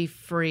like to be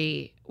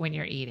free when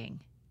you're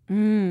eating?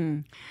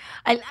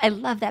 I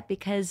love that,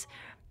 because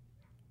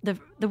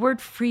the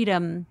word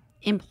freedom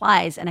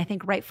implies, and I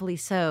think rightfully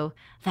so,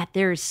 that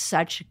there's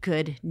such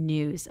good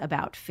news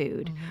about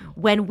food.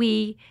 When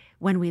we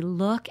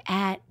look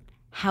at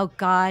how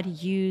God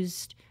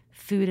used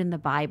food in the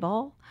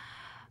Bible,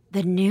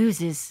 the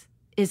news is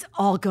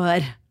all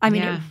good. I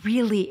mean, it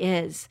really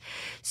is.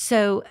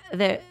 So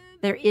there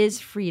is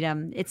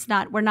freedom.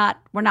 We're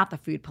not the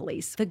food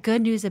police. The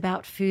good news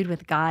about food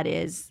with God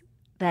is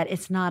that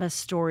it's not a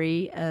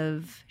story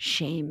of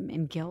shame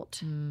and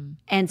guilt.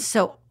 And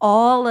so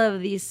all of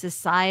these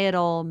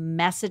societal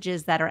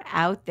messages that are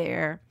out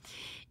there,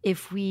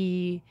 if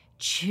we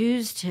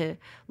choose to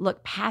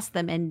look past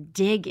them and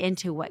dig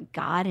into what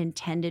God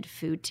intended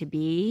food to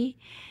be,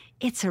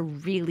 it's a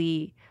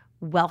really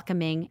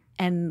welcoming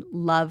and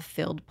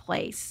love-filled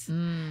place.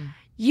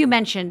 You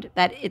mentioned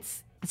that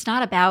it's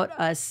not about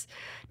us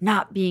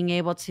not being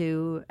able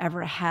to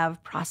ever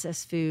have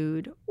processed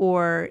food,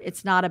 or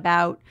it's not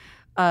about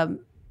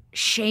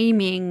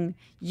shaming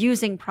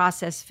using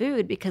processed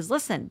food, because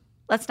listen,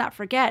 let's not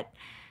forget,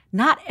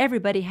 not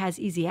everybody has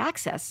easy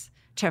access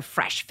to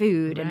fresh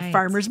food and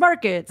farmers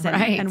markets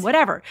and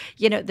whatever.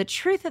 The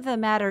truth of the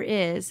matter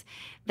is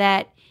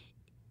that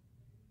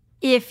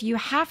if you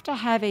have to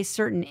have a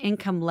certain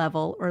income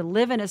level or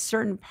live in a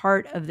certain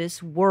part of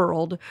this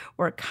world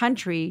or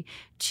country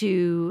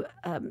to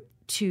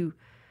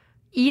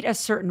eat a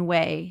certain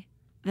way,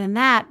 then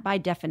that, by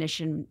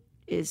definition,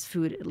 is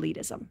food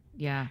elitism.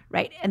 Yeah.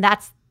 Right. And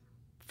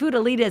food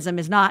elitism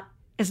is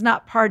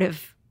not part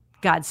of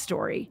God's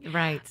story.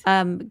 Right.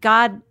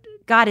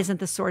 God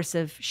isn't the source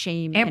of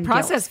shame and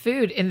processed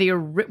guilt.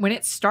 food when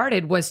it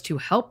started was to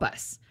help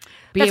us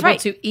be able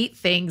to eat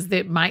things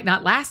that might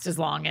not last as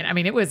long. And I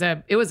mean, it was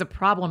a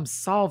problem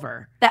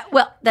solver.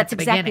 That's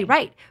exactly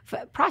right.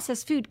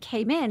 Processed food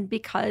came in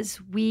because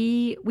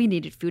we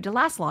needed food to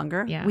last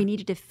longer. Yeah. We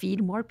needed to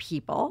feed more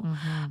people.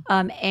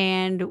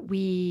 And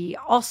we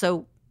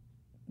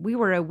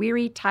were a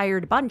weary,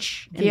 tired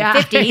bunch in the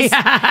 50s,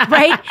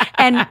 right?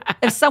 And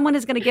if someone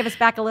is going to give us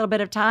back a little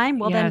bit of time,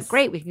 well, then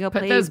great. We can go put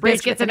play those bridge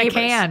biscuits with in the a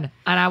can,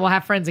 and I will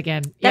have friends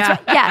again.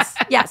 That's right.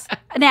 Yes.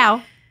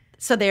 Now,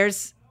 so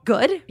there's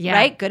good,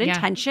 right? Good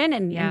intention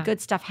and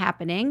good stuff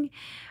happening.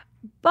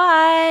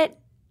 But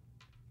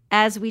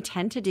as we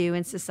tend to do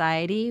in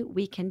society,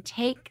 we can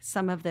take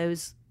some of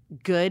those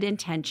good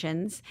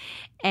intentions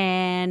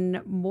and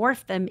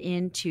morph them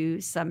into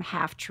some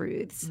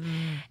half-truths,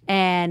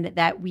 and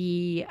that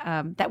we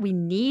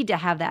need to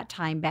have that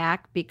time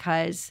back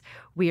because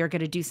we are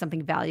going to do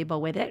something valuable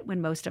with it,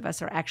 when most of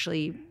us are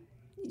actually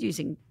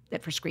using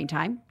for screen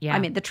time. Yeah. I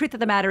mean, the truth of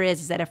the matter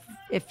is that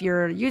if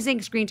you're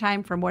using screen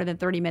time for more than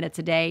 30 minutes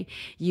a day,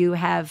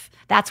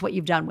 that's what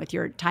you've done with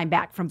your time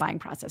back from buying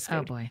processed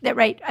food. Oh boy.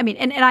 Right. I mean,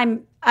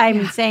 and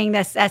I'm saying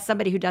this as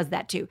somebody who does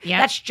that too. Yeah.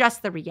 That's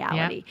just the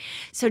reality. Yeah.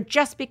 So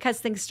just because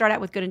things start out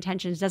with good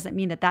intentions doesn't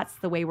mean that that's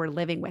the way we're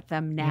living with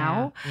them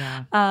now.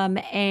 Yeah.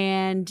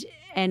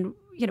 And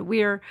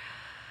we're,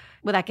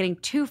 without getting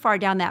too far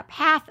down that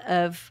path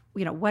of,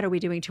 what are we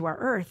doing to our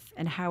earth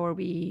and how are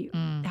we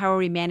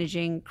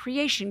managing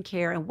creation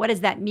care, and what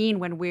does that mean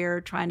when we're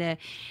trying to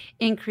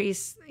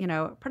increase,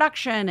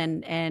 production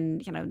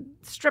and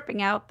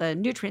stripping out the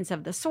nutrients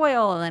of the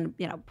soil and,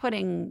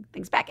 putting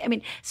things back. I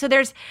mean, so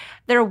there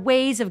are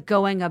ways of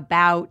going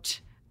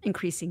about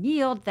increasing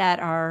yield that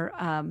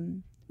are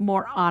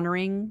more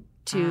honoring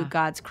to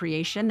God's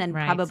creation than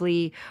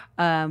probably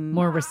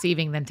more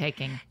receiving than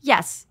taking.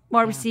 Yes,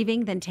 more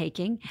receiving than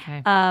taking,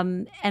 okay.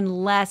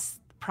 And less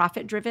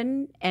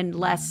profit-driven and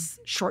less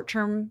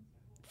short-term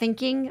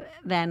thinking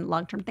than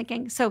long-term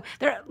thinking. So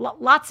there are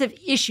lots of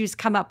issues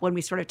come up when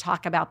we sort of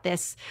talk about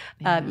this,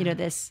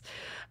 this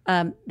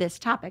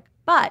topic.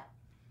 But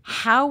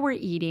how we're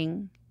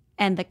eating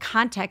and the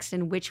context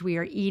in which we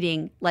are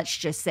eating, let's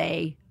just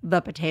say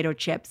the potato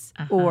chips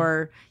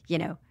or,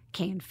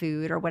 canned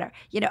food or whatever,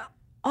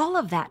 all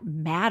of that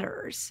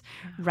matters,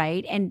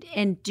 right? And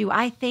do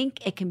I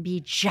think it can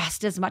be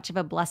just as much of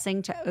a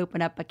blessing to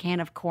open up a can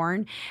of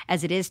corn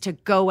as it is to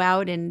go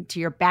out into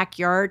your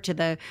backyard to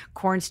the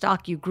corn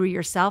stalk you grew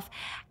yourself?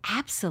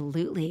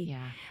 Absolutely.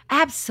 Yeah.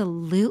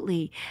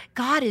 Absolutely.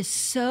 God is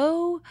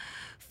so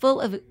full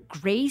of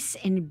grace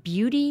and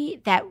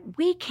beauty that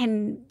we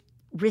can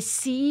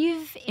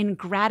receive in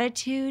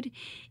gratitude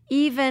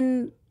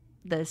even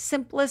the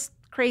simplest,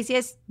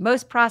 craziest,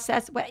 most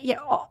processed,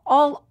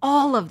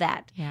 all of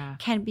that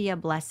can be a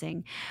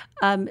blessing.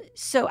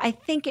 So I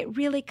think it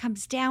really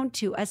comes down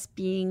to us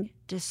being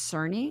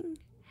discerning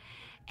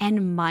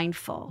and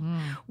mindful.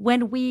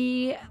 When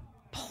we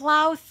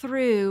plow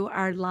through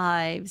our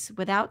lives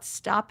without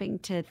stopping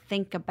to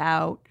think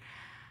about,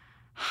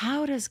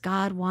 how does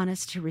God want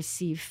us to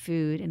receive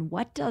food, and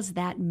what does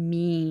that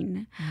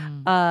mean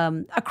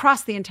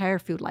across the entire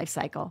food life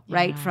cycle,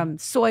 right? From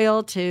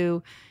soil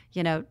to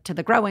to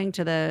the growing,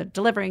 to the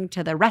delivering,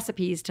 to the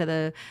recipes, to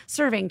the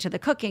serving, to the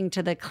cooking,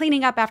 to the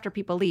cleaning up after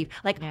people leave,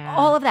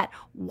 all of that.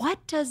 What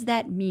does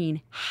that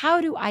mean?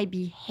 How do I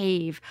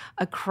behave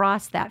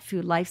across that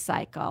food life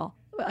cycle?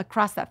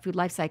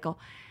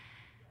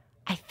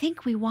 I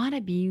think we want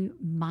to be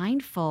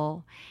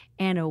mindful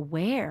and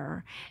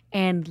aware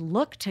and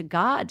look to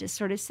God to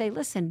sort of say,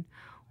 listen,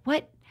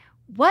 what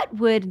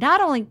would not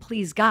only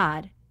please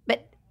God,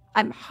 but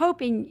I'm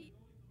hoping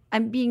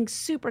I'm being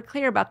super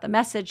clear about the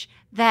message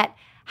that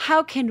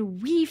how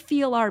can we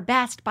feel our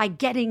best by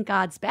getting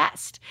God's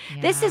best?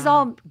 Yeah. This is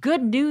all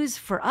good news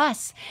for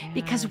us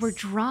because we're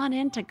drawn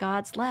into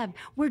God's love.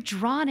 We're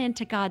drawn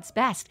into God's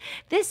best.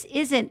 This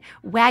isn't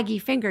waggy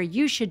finger,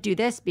 you should do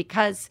this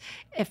because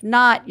if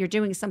not, you're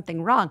doing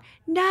something wrong.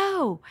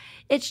 No,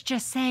 it's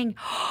just saying,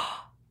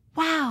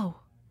 wow,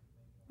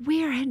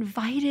 we're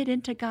invited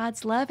into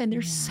God's love and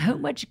there's so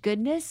much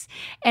goodness,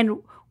 and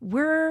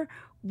we're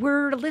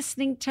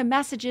listening to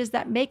messages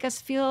that make us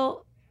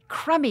feel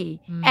crummy,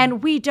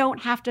 and we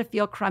don't have to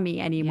feel crummy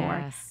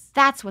anymore. Yes.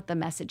 That's what the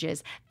message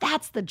is.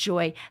 That's the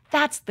joy.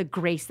 That's the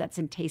grace that's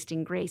in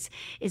tasting grace.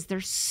 Is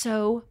there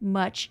so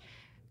much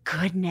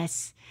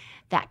goodness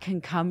that can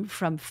come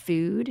from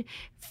food?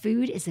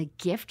 Food is a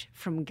gift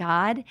from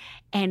God,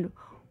 and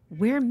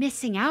we're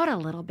missing out a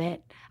little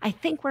bit. I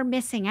think we're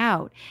missing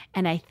out,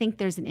 and I think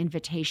there's an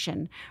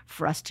invitation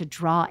for us to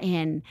draw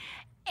in,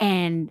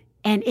 and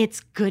it's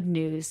good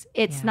news.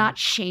 It's not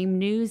shame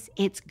news.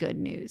 It's good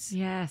news.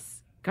 Yes.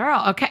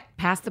 Girl, okay.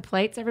 Pass the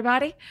plates,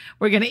 everybody.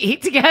 We're going to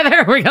eat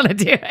together. We're going to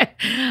do it.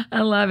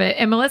 I love it.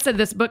 And Melissa,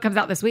 this book comes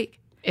out this week.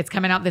 It's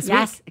coming out this week.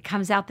 Yes, it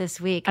comes out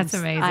this week. That's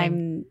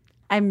amazing.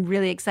 I'm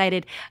really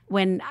excited.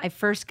 When I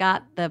first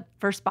got the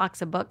first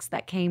box of books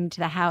that came to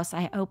the house,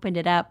 I opened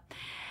it up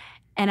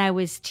and I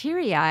was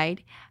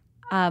teary-eyed.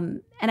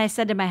 And I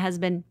said to my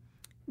husband,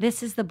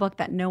 this is the book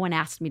that no one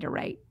asked me to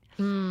write.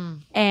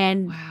 And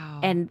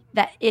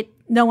that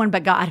no one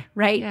but God,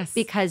 right? Yes.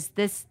 Because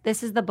this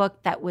is the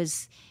book that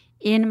was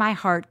in my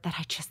heart that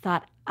I just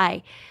thought,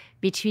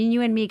 between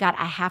you and me, God,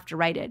 I have to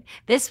write it.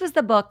 This was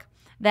the book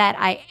that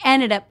I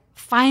ended up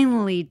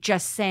finally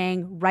just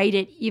saying, write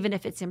it, even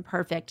if it's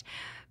imperfect.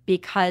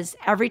 Because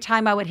every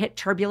time I would hit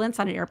turbulence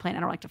on an airplane,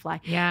 I don't like to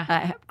fly.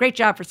 Yeah. Great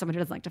job for someone who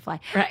doesn't like to fly.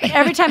 Right. But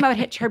every time I would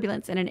hit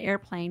turbulence in an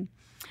airplane,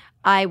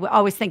 I would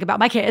always think about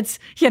my kids,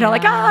 that's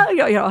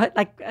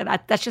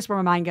just where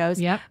my mind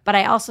goes. Yep. But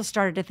I also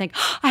started to think,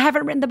 I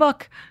haven't written the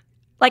book.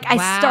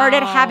 I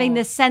started having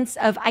this sense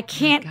of I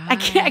can't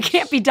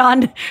be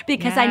done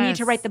because I need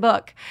to write the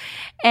book.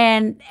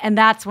 And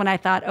that's when I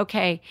thought,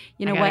 okay,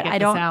 you know what? It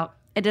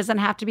doesn't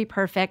have to be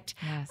perfect.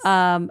 Yes.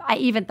 I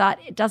even thought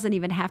it doesn't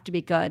even have to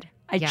be good.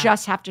 I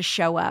just have to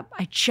show up.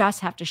 I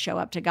just have to show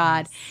up to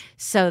God. Yes.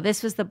 So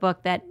this was the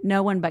book that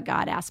no one but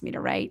God asked me to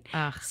write.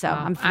 So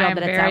I'm thrilled that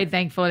it's out. I'm very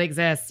thankful it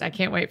exists. I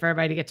can't wait for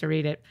everybody to get to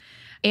read it.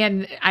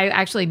 And I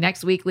actually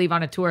next week leave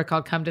on a tour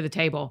called Come to the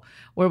Table,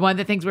 where one of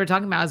the things we were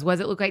talking about is what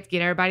does it look like to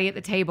get everybody at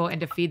the table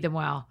and to feed them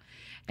well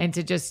and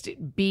to just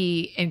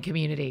be in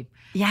community.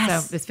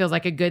 Yes. So this feels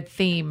like a good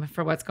theme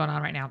for what's going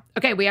on right now.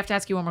 Okay, we have to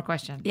ask you one more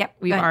question. Yep.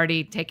 We've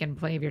already taken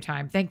plenty of your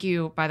time. Thank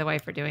you, by the way,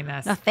 for doing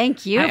this. No,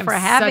 thank you for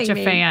having me. I'm such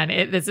a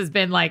fan. This has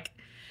been like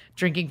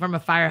drinking from a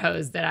fire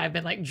hose that I've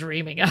been like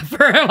dreaming of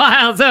for a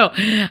while. So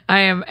I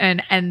am,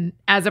 and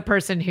as a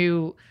person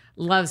who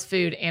loves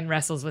food and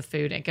wrestles with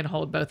food and can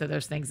hold both of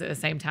those things at the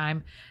same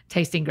time,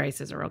 Tasting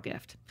Grace is a real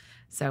gift.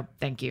 So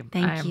thank you.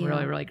 I'm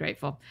really, really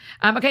grateful.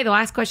 Okay, the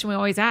last question we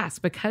always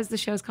ask, because the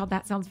show's called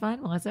That Sounds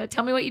Fun, Melissa,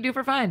 tell me what you do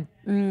for fun.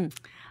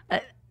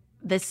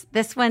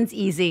 This one's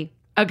easy.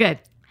 Oh, good.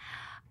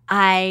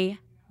 I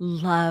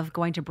love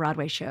going to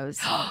Broadway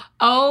shows.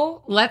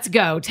 Oh, let's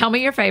go. Tell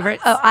me your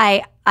favorites.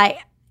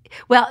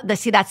 Well,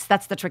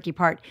 that's the tricky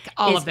part.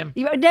 All of them.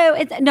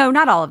 No,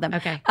 not all of them.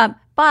 Okay.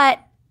 But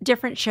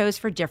different shows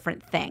for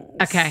different things.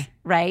 Okay.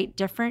 Right?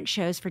 Different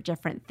shows for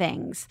different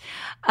things.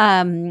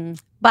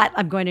 But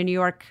I'm going to New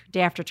York day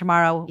after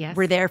tomorrow. Yes.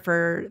 We're there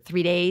for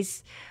 3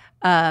 days.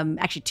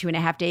 Actually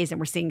 2.5 days, and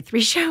we're seeing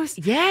 3 shows.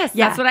 Yes,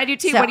 that's what I do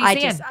too. So what are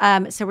you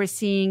seeing? So we're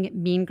seeing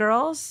Mean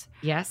Girls.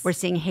 Yes. We're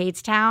seeing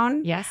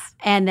Hadestown. Yes.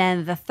 And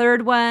then the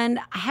third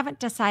one, I haven't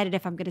decided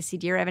if I'm going to see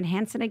Dear Evan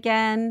Hansen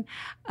again.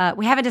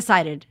 We haven't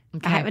decided.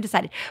 Okay. I haven't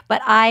decided.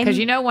 But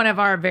because one of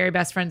our very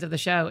best friends of the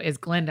show is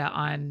Glinda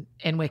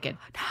in Wicked.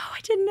 No, I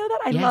didn't know that.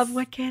 I love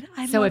Wicked.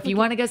 So if you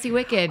want to go see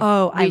Wicked,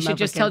 you should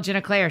just tell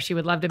Jenna Claire. She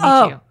would love to meet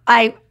you.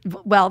 To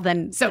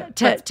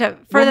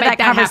further that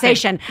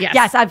conversation.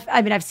 Yes,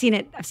 I've seen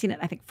it. I've seen it,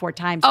 I think 4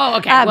 times. Oh,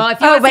 okay. Well,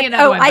 if you want to see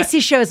another one. I see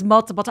shows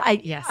multiple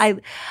times. Yes.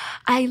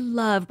 I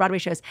love Broadway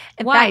shows.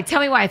 Why? Tell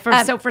me why.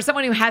 For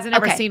someone who hasn't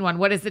ever seen one,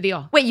 what is the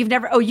deal? Wait, you've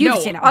never? Oh, you've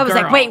seen it. I was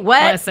like, wait,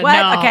 what? Listen, what?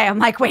 No. Okay, I'm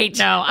like, wait.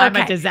 No, I'm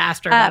a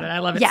disaster about it. I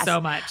love it so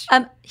much.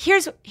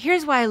 Here's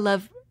why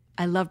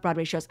I love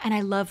Broadway shows, and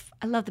I love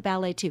the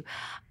ballet too.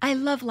 I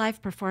love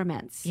live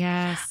performance.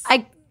 Yes.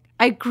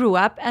 I grew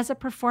up as a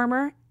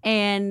performer,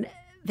 and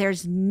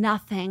there's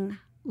nothing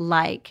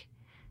like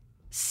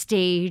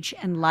stage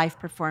and live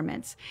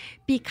performance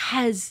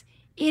because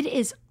it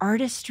is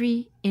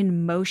artistry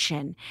in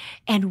motion,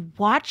 and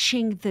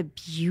watching the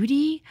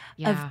beauty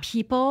of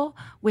people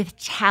with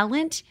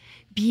talent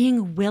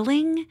being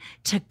willing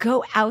to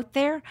go out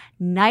there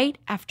night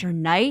after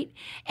night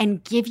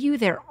and give you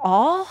their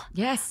all.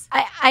 Yes.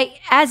 I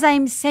as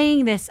I'm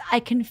saying this, I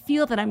can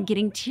feel that I'm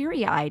getting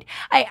teary-eyed.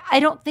 I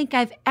don't think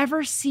I've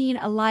ever seen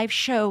a live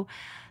show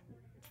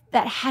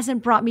that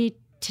hasn't brought me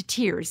to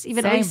tears,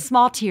 even at least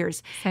small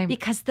tears. Same.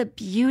 Because the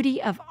beauty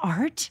of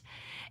art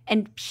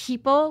and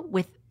people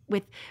with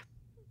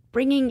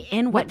bringing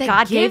in what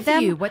God gave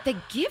them. What they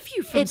give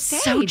you from it's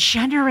stage. So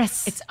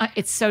generous.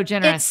 It's so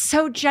generous. It's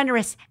so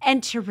generous.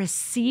 And to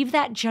receive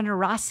that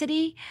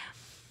generosity,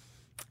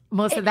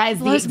 Melissa, that is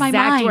the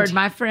exact word.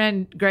 My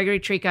friend Gregory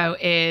Trico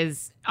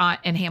is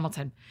in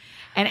Hamilton.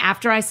 And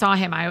after I saw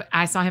him,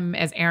 I saw him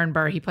as Aaron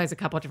Burr. He plays a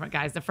couple of different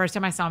guys. The first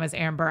time I saw him as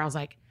Aaron Burr, I was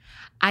like,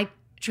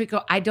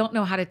 Trico, I don't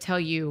know how to tell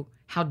you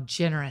how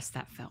generous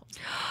that felt.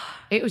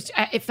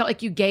 It felt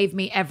like you gave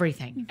me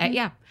everything.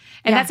 Mm-hmm.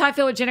 And that's how I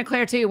feel with Jenna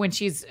Claire too. When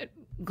she's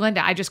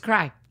Glinda, I just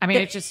cry. I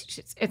mean,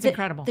 it's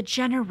incredible. The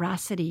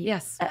generosity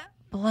yes.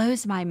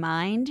 Blows my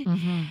mind.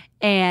 Mm-hmm.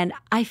 And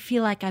I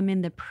feel like I'm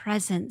in the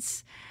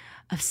presence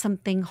of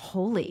something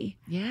holy.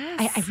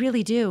 Yes. I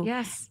really do.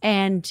 Yes.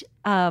 And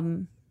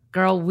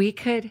girl, we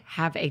could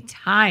have a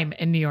time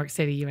in New York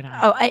City, you and I.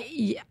 Oh,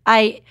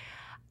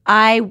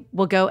 I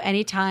will go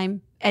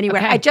anytime,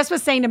 anywhere. Okay. I just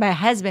was saying to my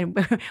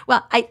husband,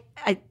 well,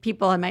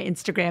 people on my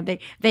Instagram,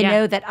 they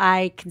know that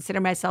I consider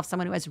myself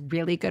someone who has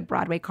really good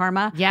Broadway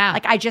karma. Yeah.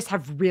 Like I just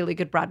have really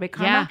good Broadway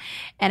karma. Yeah.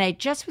 And I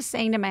just was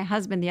saying to my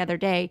husband the other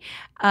day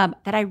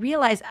that I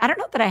realized, I don't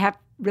know that I have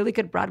really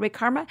good Broadway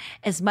karma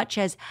as much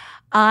as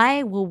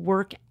I will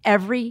work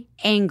every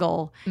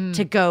angle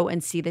to go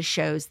and see the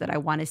shows that I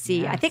want to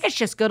see. Yes. I think it's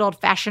just good old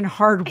fashioned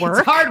hard work.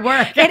 It's hard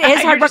work. It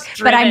is hard work,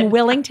 driven. but I'm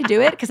willing to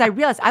do it because I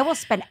realize I will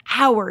spend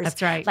hours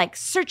That's right. like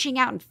searching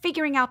out and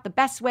figuring out the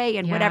best way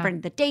and whatever,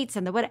 and the dates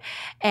and the what.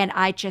 And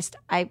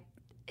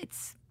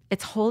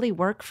it's holy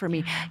work for me.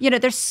 Yeah. You know,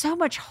 there's so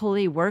much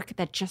holy work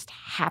that just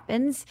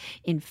happens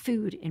in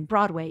food, in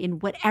Broadway, in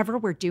whatever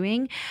we're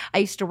doing. I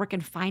used to work in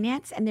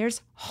finance, and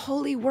there's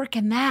holy work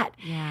in that.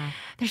 Yeah.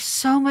 There's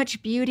so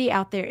much beauty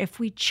out there if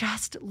we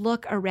just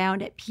look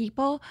around at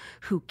people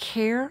who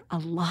care a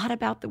lot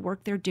about the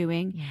work they're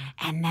doing,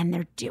 and then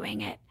they're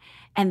doing it.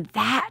 And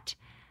that's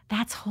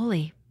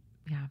holy.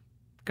 Yeah.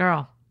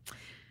 Girl.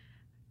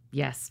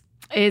 Yes.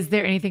 Is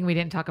there anything we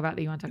didn't talk about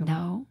that you want to talk about?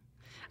 No.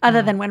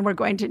 Other than when we're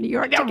going to New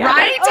York together.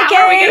 Right? Okay.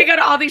 How are we going to go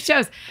to all these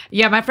shows?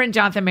 Yeah, my friend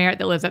Jonathan Merritt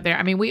that lives up there.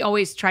 I mean, we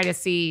always try to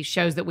see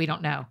shows that we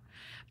don't know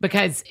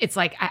because it's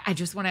like,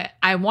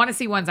 I want to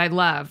see ones I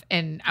love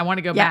and I want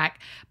to go back.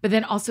 But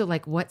then also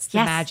like, what's the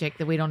magic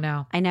that we don't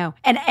know? I know.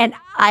 And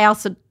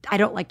I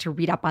don't like to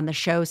read up on the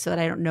show so that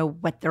I don't know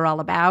what they're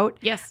all about.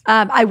 Yes.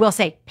 I will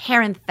say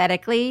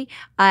parenthetically,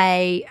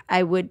 I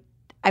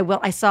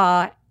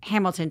saw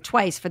Hamilton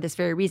twice for this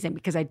very reason,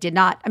 because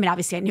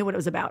obviously I knew what it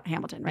was about,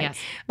 Hamilton, right? Yes.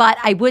 But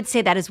I would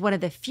say that is one of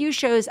the few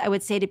shows I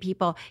would say to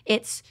people,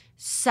 it's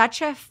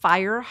such a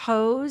fire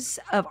hose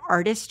of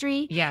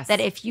artistry that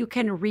if you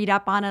can read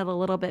up on it a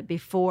little bit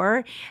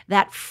before,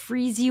 that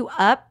frees you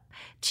up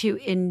to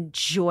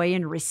enjoy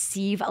and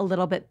receive a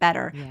little bit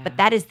better. Yeah. But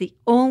that is the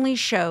only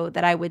show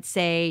that I would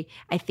say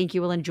I think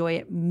you will enjoy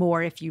it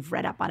more if you've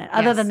read up on it.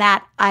 Other than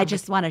that, I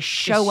just want to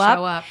show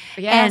up.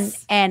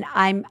 Yes. And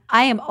I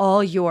am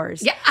all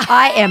yours. Yeah.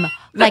 I am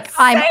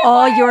I'm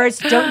all yours.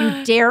 Don't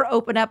you dare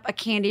open up a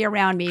candy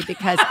around me,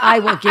 because I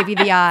will give you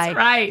the eye. That's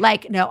right.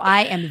 Like, no,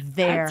 I am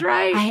there. That's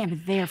right. I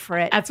am there for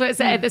it. That's what it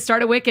said at the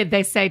start of Wicked.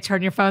 They say,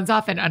 turn your phones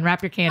off and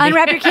unwrap your candy.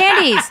 Unwrap your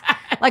candies.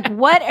 Like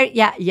what?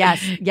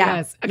 Yes.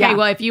 Okay.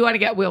 Well, if you want to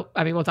get, we'll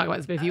talk about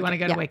this, but if you want to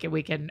go to Wicked,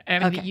 we can.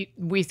 I mean,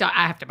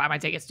 I have to buy my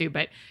tickets too,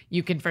 but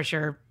you can for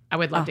sure. I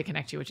would love to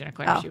connect you with Jenna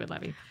Claire. She would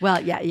love you.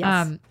 Well, yes.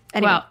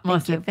 Anyway, well,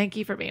 Melissa, thank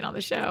you for being on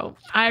the show.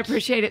 I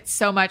appreciate it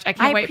so much. I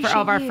can't wait for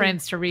all of our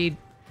friends to read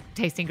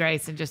Tasting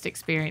Grace and just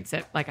experience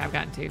it like I've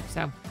gotten to.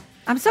 So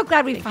I'm so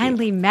glad we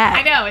finally met.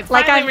 I know, it's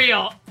finally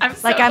real. I'm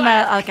so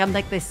glad. I'm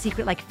like the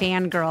secret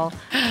fangirl.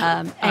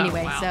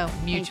 Anyway, so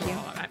mutual.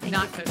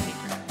 Not so secret.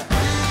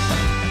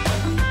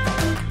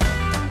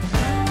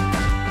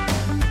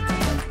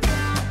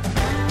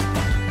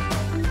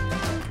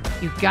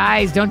 You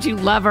guys, don't you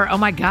love her? Oh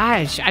my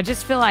gosh. I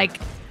just feel like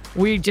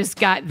we just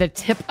got the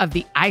tip of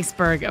the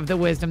iceberg of the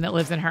wisdom that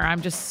lives in her.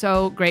 I'm just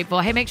so grateful.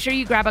 Hey, make sure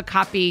you grab a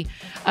copy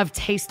of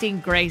Tasting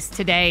Grace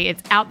today.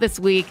 It's out this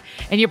week,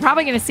 and you're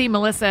probably going to see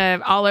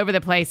Melissa all over the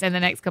place in the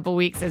next couple of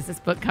weeks as this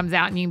book comes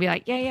out, and you can be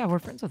like, yeah, we're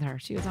friends with her.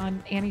 She was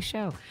on Annie's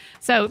show.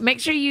 So make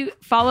sure you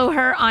follow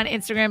her on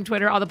Instagram,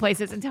 Twitter, all the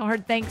places, and tell her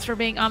thanks for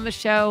being on the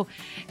show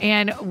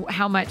and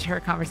how much her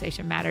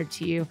conversation mattered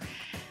to you.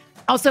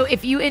 Also,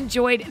 if you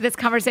enjoyed this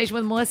conversation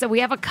with Melissa, we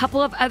have a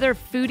couple of other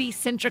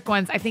foodie-centric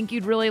ones I think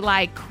you'd really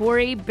like.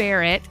 Corey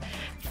Barrett,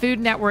 Food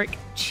Network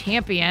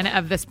champion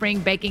of the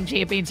Spring Baking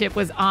Championship,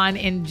 was on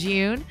in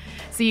June.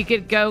 So you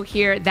could go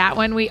hear that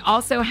one. We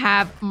also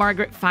have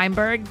Margaret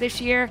Feinberg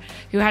this year,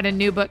 who had a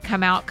new book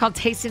come out called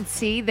Taste and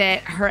See,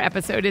 that her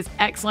episode is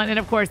excellent. And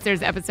of course,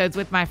 there's episodes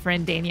with my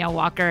friend Danielle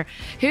Walker,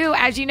 who,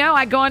 as you know,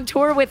 I go on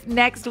tour with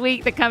next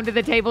week. The Come to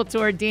the Table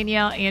tour.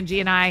 Danielle, Angie,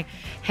 and I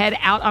head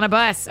out on a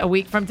bus a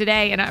week from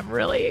today, and I'm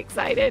really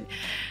excited.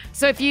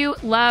 So if you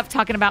love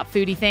talking about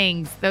foodie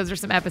things, those are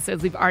some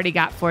episodes we've already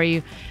got for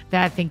you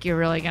that I think you're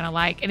really going to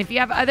like. And if you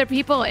have other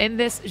people in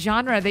this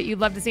genre that you'd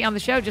love to see on the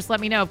show, just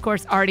let me know. Of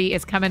course, Artie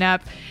is coming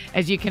up,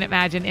 as you can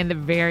imagine, in the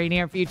very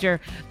near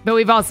future. But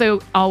we've also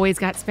always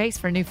got space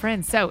for new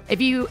friends. So if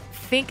you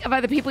think of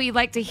other people you'd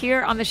like to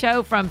hear on the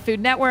show from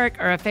Food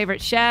Network, or a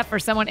favorite chef, or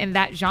someone in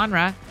that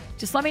genre,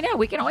 just let me know.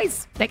 They can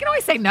always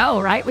say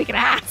no, right? We can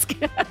ask.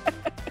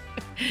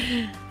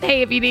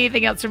 Hey, if you need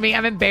anything else from me,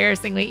 I'm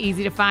embarrassingly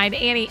easy to find.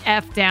 Annie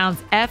F.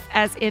 Downs, F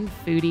as in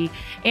foodie.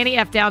 Annie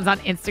F. Downs on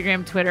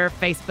Instagram, Twitter,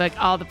 Facebook,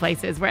 all the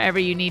places. Wherever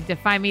you need to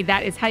find me,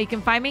 that is how you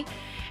can find me.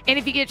 And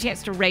if you get a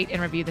chance to rate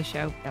and review the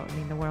show, that would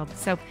mean the world.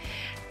 So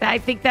I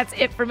think that's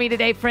it for me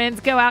today, friends.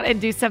 Go out and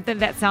do something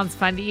that sounds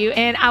fun to you.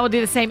 And I will do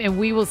the same. And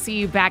we will see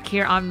you back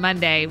here on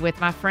Monday with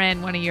my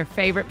friend, one of your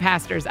favorite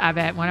pastors, I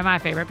bet, one of my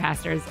favorite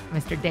pastors,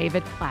 Mr.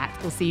 David Platt.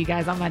 We'll see you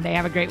guys on Monday.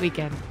 Have a great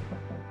weekend.